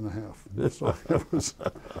day and a half. So it was,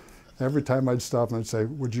 every time I'd stop and I'd say,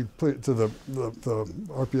 would you please, to the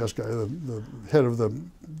RPS guy, the head of the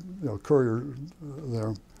courier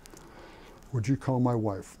there, would you call my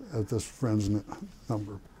wife at this friend's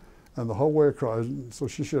number? And the whole way across, so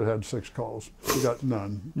she should have had 6 calls. She got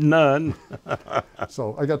none. None.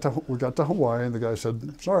 So we got to Hawaii, and the guy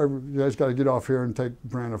said, sorry, you guys got to get off here and take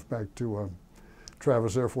Braniff back to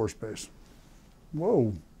Travis Air Force Base.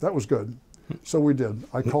 Whoa, that was good. So we did.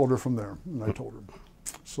 I called her from there, and I told her.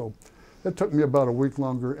 So it took me about a week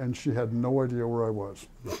longer, and she had no idea where I was.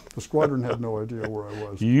 The squadron had no idea where I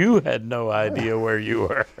was. You had no idea where you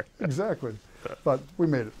were. Exactly. But we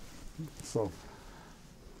made it. So.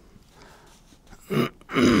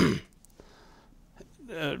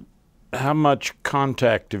 How much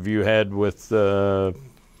contact have you had with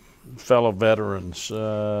fellow veterans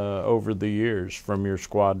over the years from your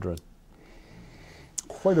squadron?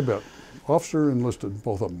 Quite a bit. officer enlisted,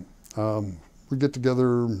 both of them. We get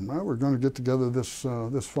together, we're going to get together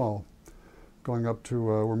this fall. Going up to,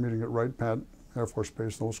 we're meeting at Wright Pat Air Force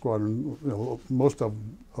Base, the whole squadron. You know, most of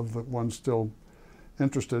the ones still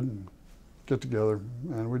interested get together,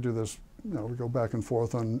 and we do this. You know, we go back and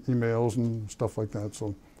forth on emails and stuff like that.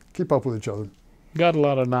 So keep up with each other. Got a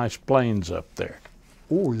lot of nice planes up there.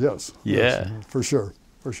 Oh yes, Yeah, yes, for sure,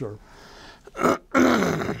 for sure.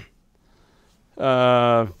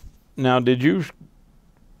 Now, did you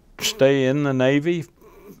stay in the Navy?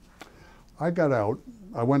 I got out.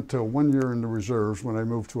 I went to 1 year in the reserves when I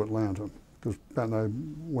moved to Atlanta, because Pat and I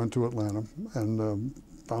went to Atlanta and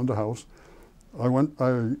found a house. I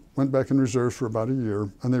went back in reserves for about a year,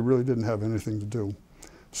 and they really didn't have anything to do.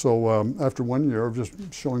 So after 1 year of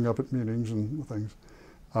just showing up at meetings and things,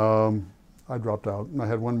 I dropped out, and I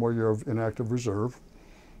had 1 more year of inactive reserve,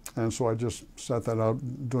 and so I just sat that out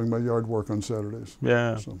doing my yard work on Saturdays.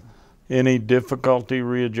 Yeah. So, any difficulty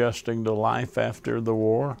readjusting to life after the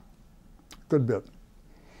war? good bit.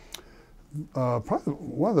 Probably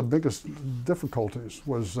one of the biggest difficulties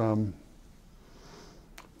was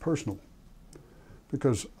personal,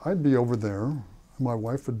 because I'd be over there, my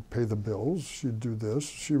wife would pay the bills, she'd do this,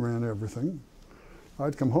 she ran everything.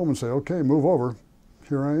 I'd come home and say, okay, move over,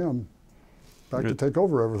 here I am, back to take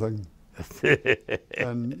over everything.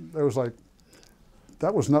 And it was like,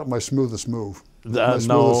 that was not my smoothest move. My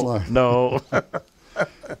smoothest line. No.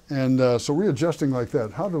 And so readjusting like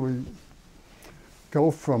that, how do we go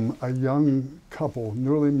from a young couple,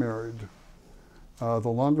 newly married, the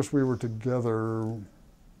longest we were together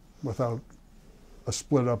without a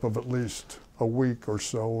split up of at least a week or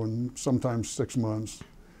so, and sometimes 6 months.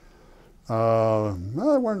 Well,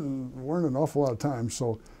 there weren't an awful lot of time,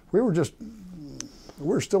 so we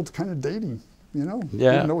were still kind of dating, you know?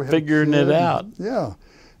 Yeah, figuring it out. Yeah,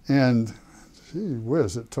 and gee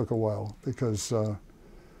whiz, it took a while, because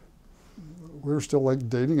we were still like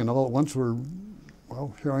dating, and all at once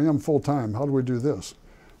well, here I am full time. How do we do this?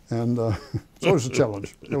 And so it was a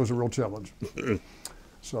challenge. It was a real challenge.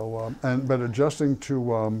 So, but adjusting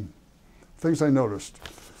to things I noticed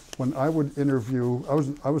when I would interview.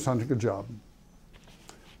 I was hunting a job.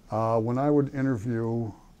 When I would interview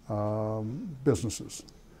businesses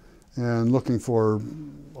and looking for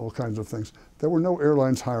all kinds of things, there were no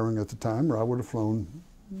airlines hiring at the time, or I would have flown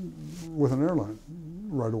with an airline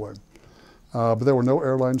right away. But there were no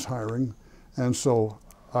airlines hiring. And so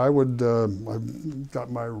I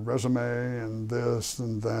got my resume and this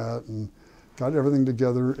and that, and got everything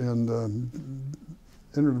together, and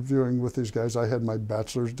interviewing with these guys. I had my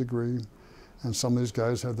bachelor's degree, and some of these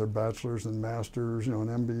guys had their bachelor's and master's, you know, an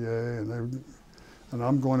MBA, and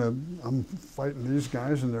I'm fighting these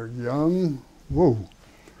guys, and they're young, whoa.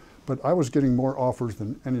 But I was getting more offers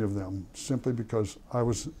than any of them, simply because I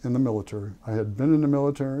was in the military. I had been in the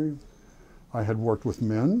military. I had worked with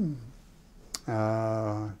men.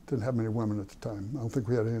 Didn't have many women at the time. I don't think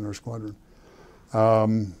we had any in our squadron.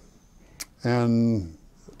 And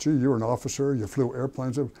gee, you were an officer, you flew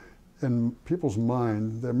airplanes. In people's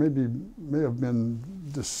mind, there may have been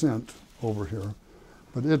dissent over here,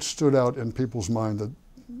 but it stood out in people's mind that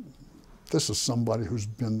this is somebody who's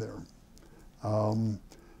been there.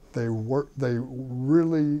 They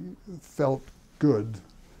really felt good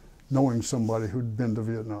knowing somebody who'd been to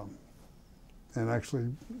Vietnam and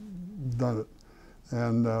actually done it.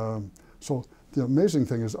 And so the amazing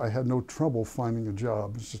thing is I had no trouble finding a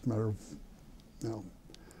job. It's just a matter of, you know.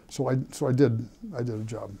 So I did a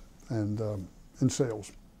job, and in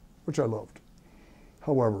sales, which I loved.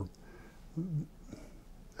 However,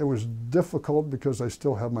 it was difficult because I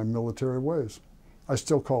still have my military ways. I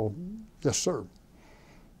still call, yes sir,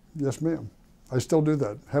 yes ma'am. I still do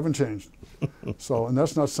that, haven't changed. So, and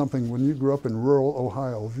that's not something, when you grew up in rural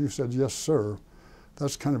Ohio, if you said yes sir,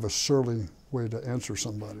 that's kind of a surly way to answer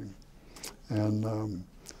somebody. And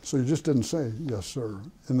so you just didn't say yes sir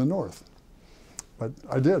in the North. But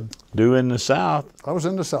I did. Do in the South. I was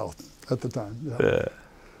in the South at the time, yeah.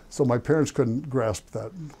 So my parents couldn't grasp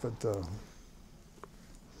that, but.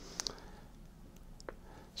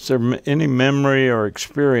 Is there any memory or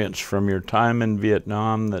experience from your time in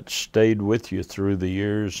Vietnam that stayed with you through the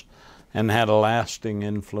years and had a lasting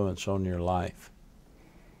influence on your life?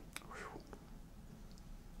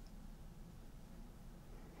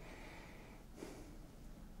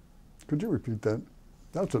 Could you repeat that?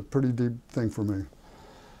 That's a pretty deep thing for me.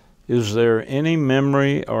 Is there any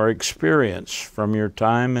memory or experience from your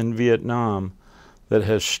time in Vietnam that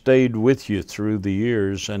has stayed with you through the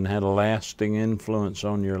years and had a lasting influence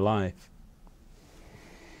on your life?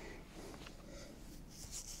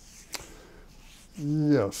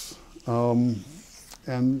 Yes. And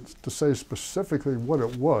And to say specifically what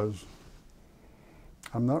it was,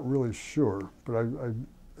 I'm not really sure, but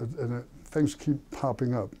things keep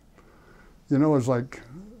popping up. You know, it's like,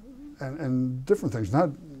 and different things, not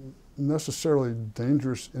necessarily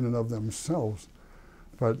dangerous in and of themselves,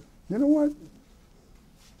 but you know what?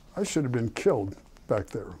 I should have been killed back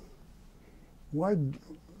there. Why, you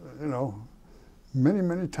know, many,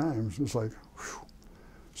 many times it's like, whew,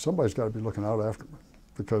 somebody's got to be looking out after me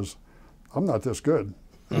because I'm not this good.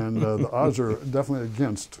 And the odds are definitely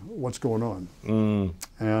against what's going on.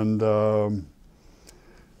 And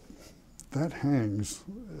that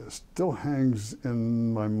still hangs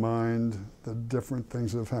in my mind, the different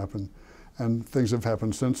things that have happened. And things have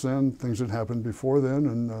happened since then, things that happened before then,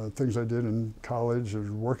 and things I did in college or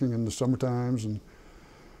working in the summer times. And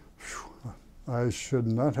whew, I should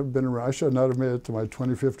not have been around. I should not have made it to my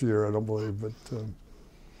 25th year, I don't believe, but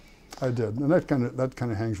I did. And that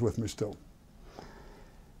kind of hangs with me still.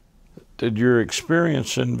 Did your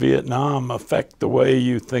experience in Vietnam affect the way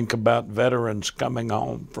you think about veterans coming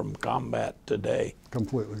home from combat today?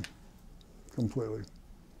 Completely, completely.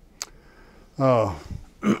 The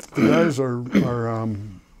guys are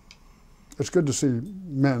it's good to see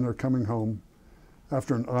men are coming home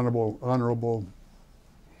after an honorable,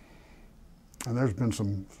 and there's been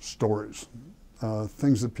some stories,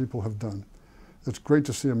 things that people have done. It's great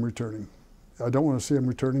to see them returning. I don't want to see them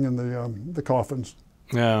returning in the coffins.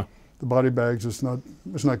 Yeah. The body bags, it's not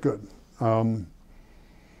good.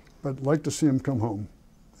 But like to see them come home.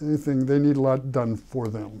 Anything, they need a lot done for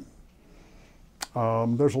them.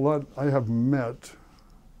 There's a lot, I have met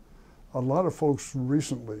a lot of folks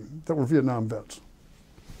recently that were Vietnam vets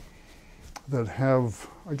that have,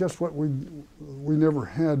 I guess what we never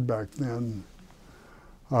had back then,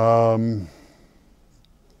 but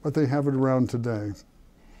they have it around today.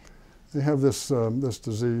 They have this, this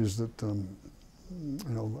disease that, you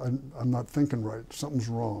know, I'm not thinking right, something's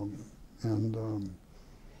wrong. And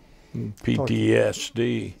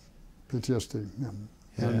PTSD. PTSD, yeah.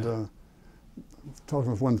 Yeah. And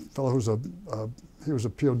talking with one fellow who's he was a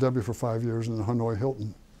POW for 5 years in the Hanoi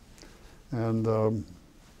Hilton. And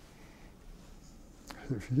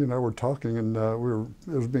he and I were talking, and it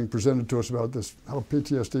was being presented to us about this, how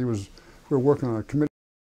PTSD was, we were working on a committee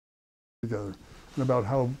together, and about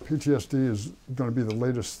how PTSD is going to be the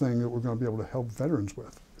latest thing that we're going to be able to help veterans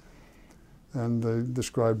with. And they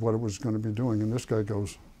described what it was going to be doing, and this guy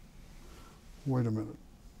goes, wait a minute.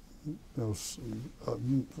 You know,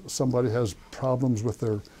 somebody has problems with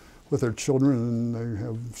their children, and they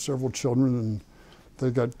have several children, and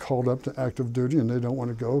they got called up to active duty, and they don't want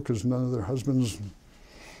to go because none of their husbands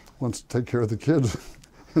wants to take care of the kids.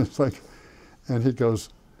 It's like, and he goes,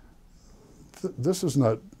 this is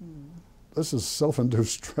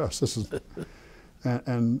self-induced stress. This is,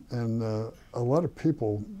 and a lot of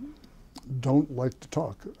people don't like to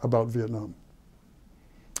talk about Vietnam.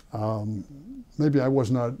 Maybe I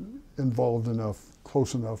was not involved enough,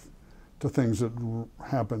 close enough to things that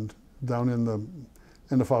happened down in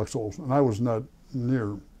the foxholes, and I was not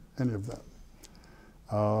near any of that.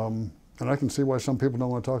 And I can see why some people don't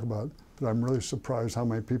want to talk about it, but I'm really surprised how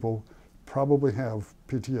many people probably have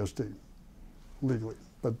PTSD legally.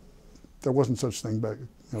 But there wasn't such thing back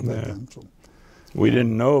then. So we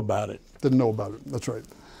didn't know about it. Didn't know about it. That's right.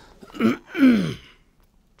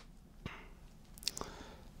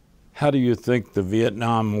 How do you think the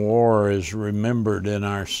Vietnam War is remembered in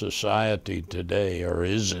our society today, or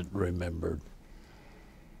is it remembered?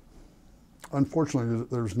 Unfortunately,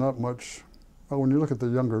 there's not much. Well, when you look at the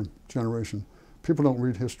younger generation, people don't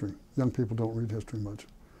read history. Young people don't read history much.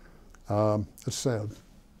 It's sad.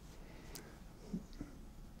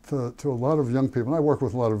 To a lot of young people, and I work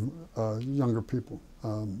with a lot of younger people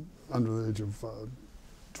under the age of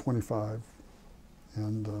 25,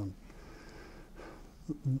 and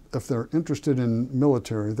if they're interested in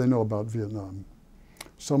military, they know about Vietnam.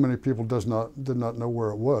 So many people did not know where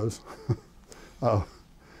it was. They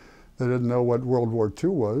didn't know what World War II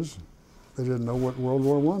was. They didn't know what World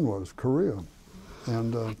War I was, Korea.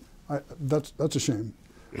 And that's a shame.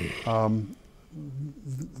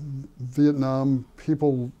 Vietnam,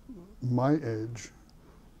 people my age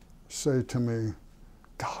say to me,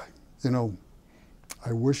 golly, you know,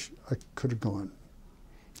 I wish I could have gone.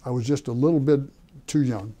 I was just a little bit too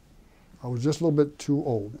young. I was just a little bit too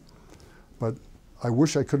old. But I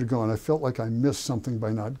wish I could have gone. I felt like I missed something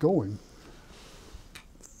by not going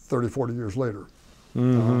 30, 40 years later.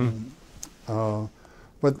 Mm-hmm.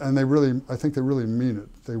 And they really, I think they really mean it.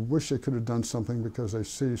 They wish they could have done something because they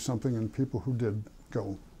see something in people who did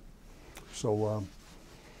go. So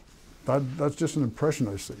that's just an impression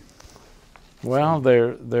I see. Well,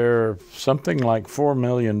 there are something like 4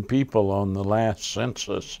 million people on the last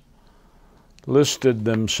census listed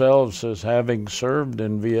themselves as having served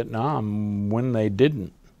in Vietnam when they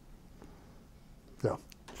didn't. Yeah.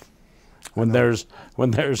 When there's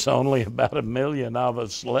only about 1 million of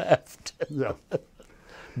us left. Yeah.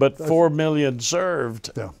 But 4 million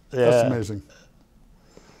served. Yeah. That's amazing.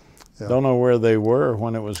 Yeah. Don't know where they were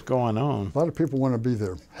when it was going on. A lot of people want to be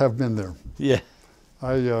there, have been there. Yeah.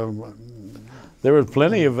 There were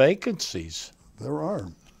plenty of vacancies. There are.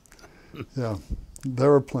 Yeah,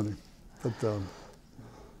 there are plenty. But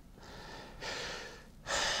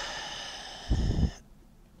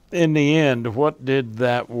in the end, what did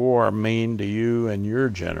that war mean to you and your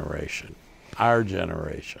generation, our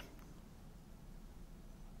generation?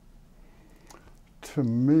 To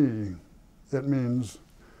me, it means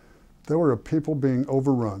there were people being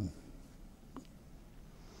overrun.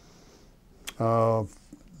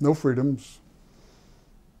 No freedoms.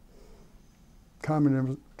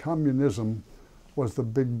 Communism was the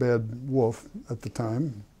big bad wolf at the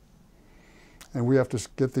time. And we have to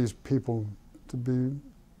get these people to be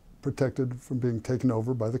protected from being taken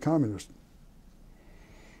over by the communists.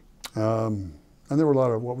 And there were a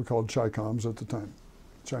lot of what we called Chi-Coms at the time,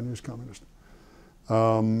 Chinese communists.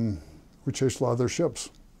 We chased a lot of their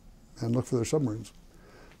ships and looked for their submarines.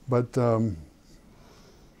 But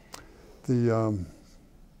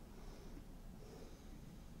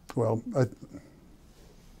well,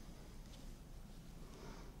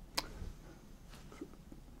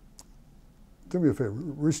 do me a favor,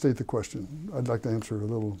 restate the question. I'd like to answer a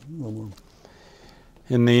little more.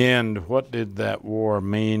 In the end, what did that war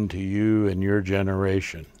mean to you and your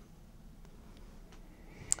generation?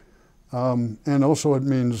 And also it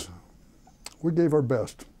means we gave our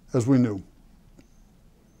best, as we knew.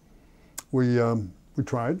 We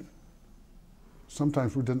tried.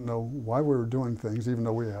 Sometimes we didn't know why we were doing things, even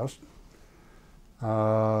though we asked.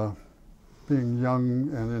 Being young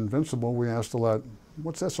and invincible, we asked a lot,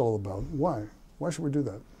 what's this all about? Why? Why should we do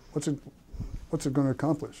that? What's it going to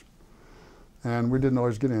accomplish? And we didn't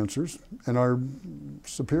always get answers, and our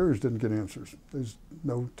superiors didn't get answers. They just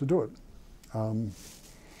know to do it.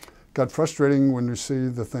 Got frustrating when you see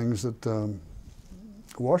the things that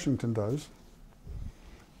Washington does,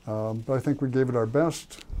 but I think we gave it our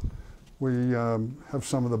best. We have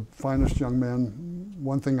some of the finest young men.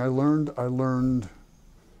 One thing I learned,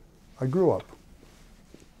 I grew up.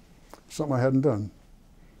 Something I hadn't done.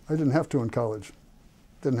 I didn't have to in college,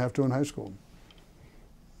 didn't have to in high school.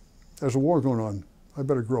 There's a war going on. I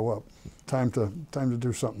better grow up. Time to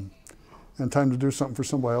do something, and time to do something for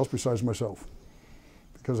somebody else besides myself.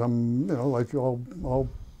 Because I'm, like all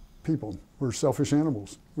people, we're selfish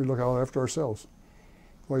animals. We look out after ourselves.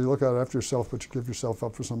 Well, you look out after yourself, but you give yourself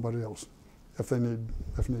up for somebody else, if need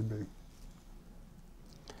be.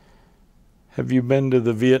 Have you been to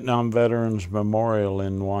the Vietnam Veterans Memorial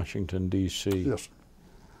in Washington, D.C.? Yes.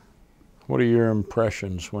 What are your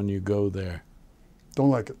impressions when you go there?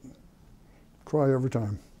 Don't like it. Cry every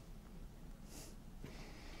time.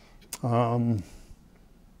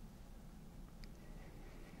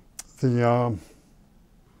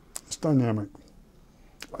 It's dynamic.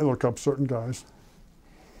 I look up certain guys.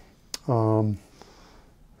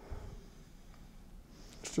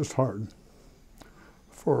 It's just hard.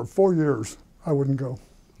 For 4 years, I wouldn't go.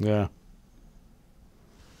 Yeah.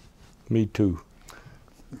 Me too.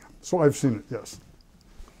 So I've seen it, yes.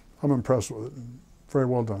 I'm impressed with it. Very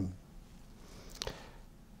well done.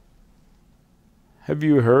 Have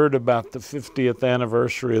you heard about the 50th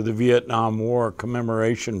anniversary of the Vietnam War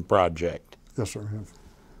Commemoration Project? Yes, sir, I have.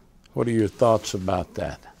 What are your thoughts about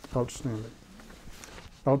that? Outstanding.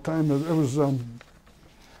 About time. It was,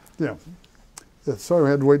 yeah. Sorry,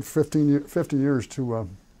 I had to wait 50 years to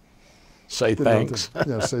say thanks.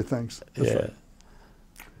 Say thanks. That's yeah. Right.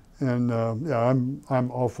 And yeah,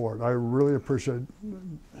 I'm all for it. I really appreciate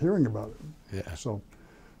hearing about it. Yeah. So,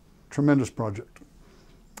 tremendous project.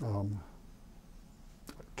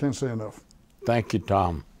 Can't say enough. Thank you,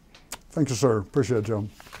 Tom. Thank you, sir. Appreciate it, Joe.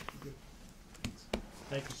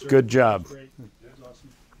 Thank you, sir. Good job. Great.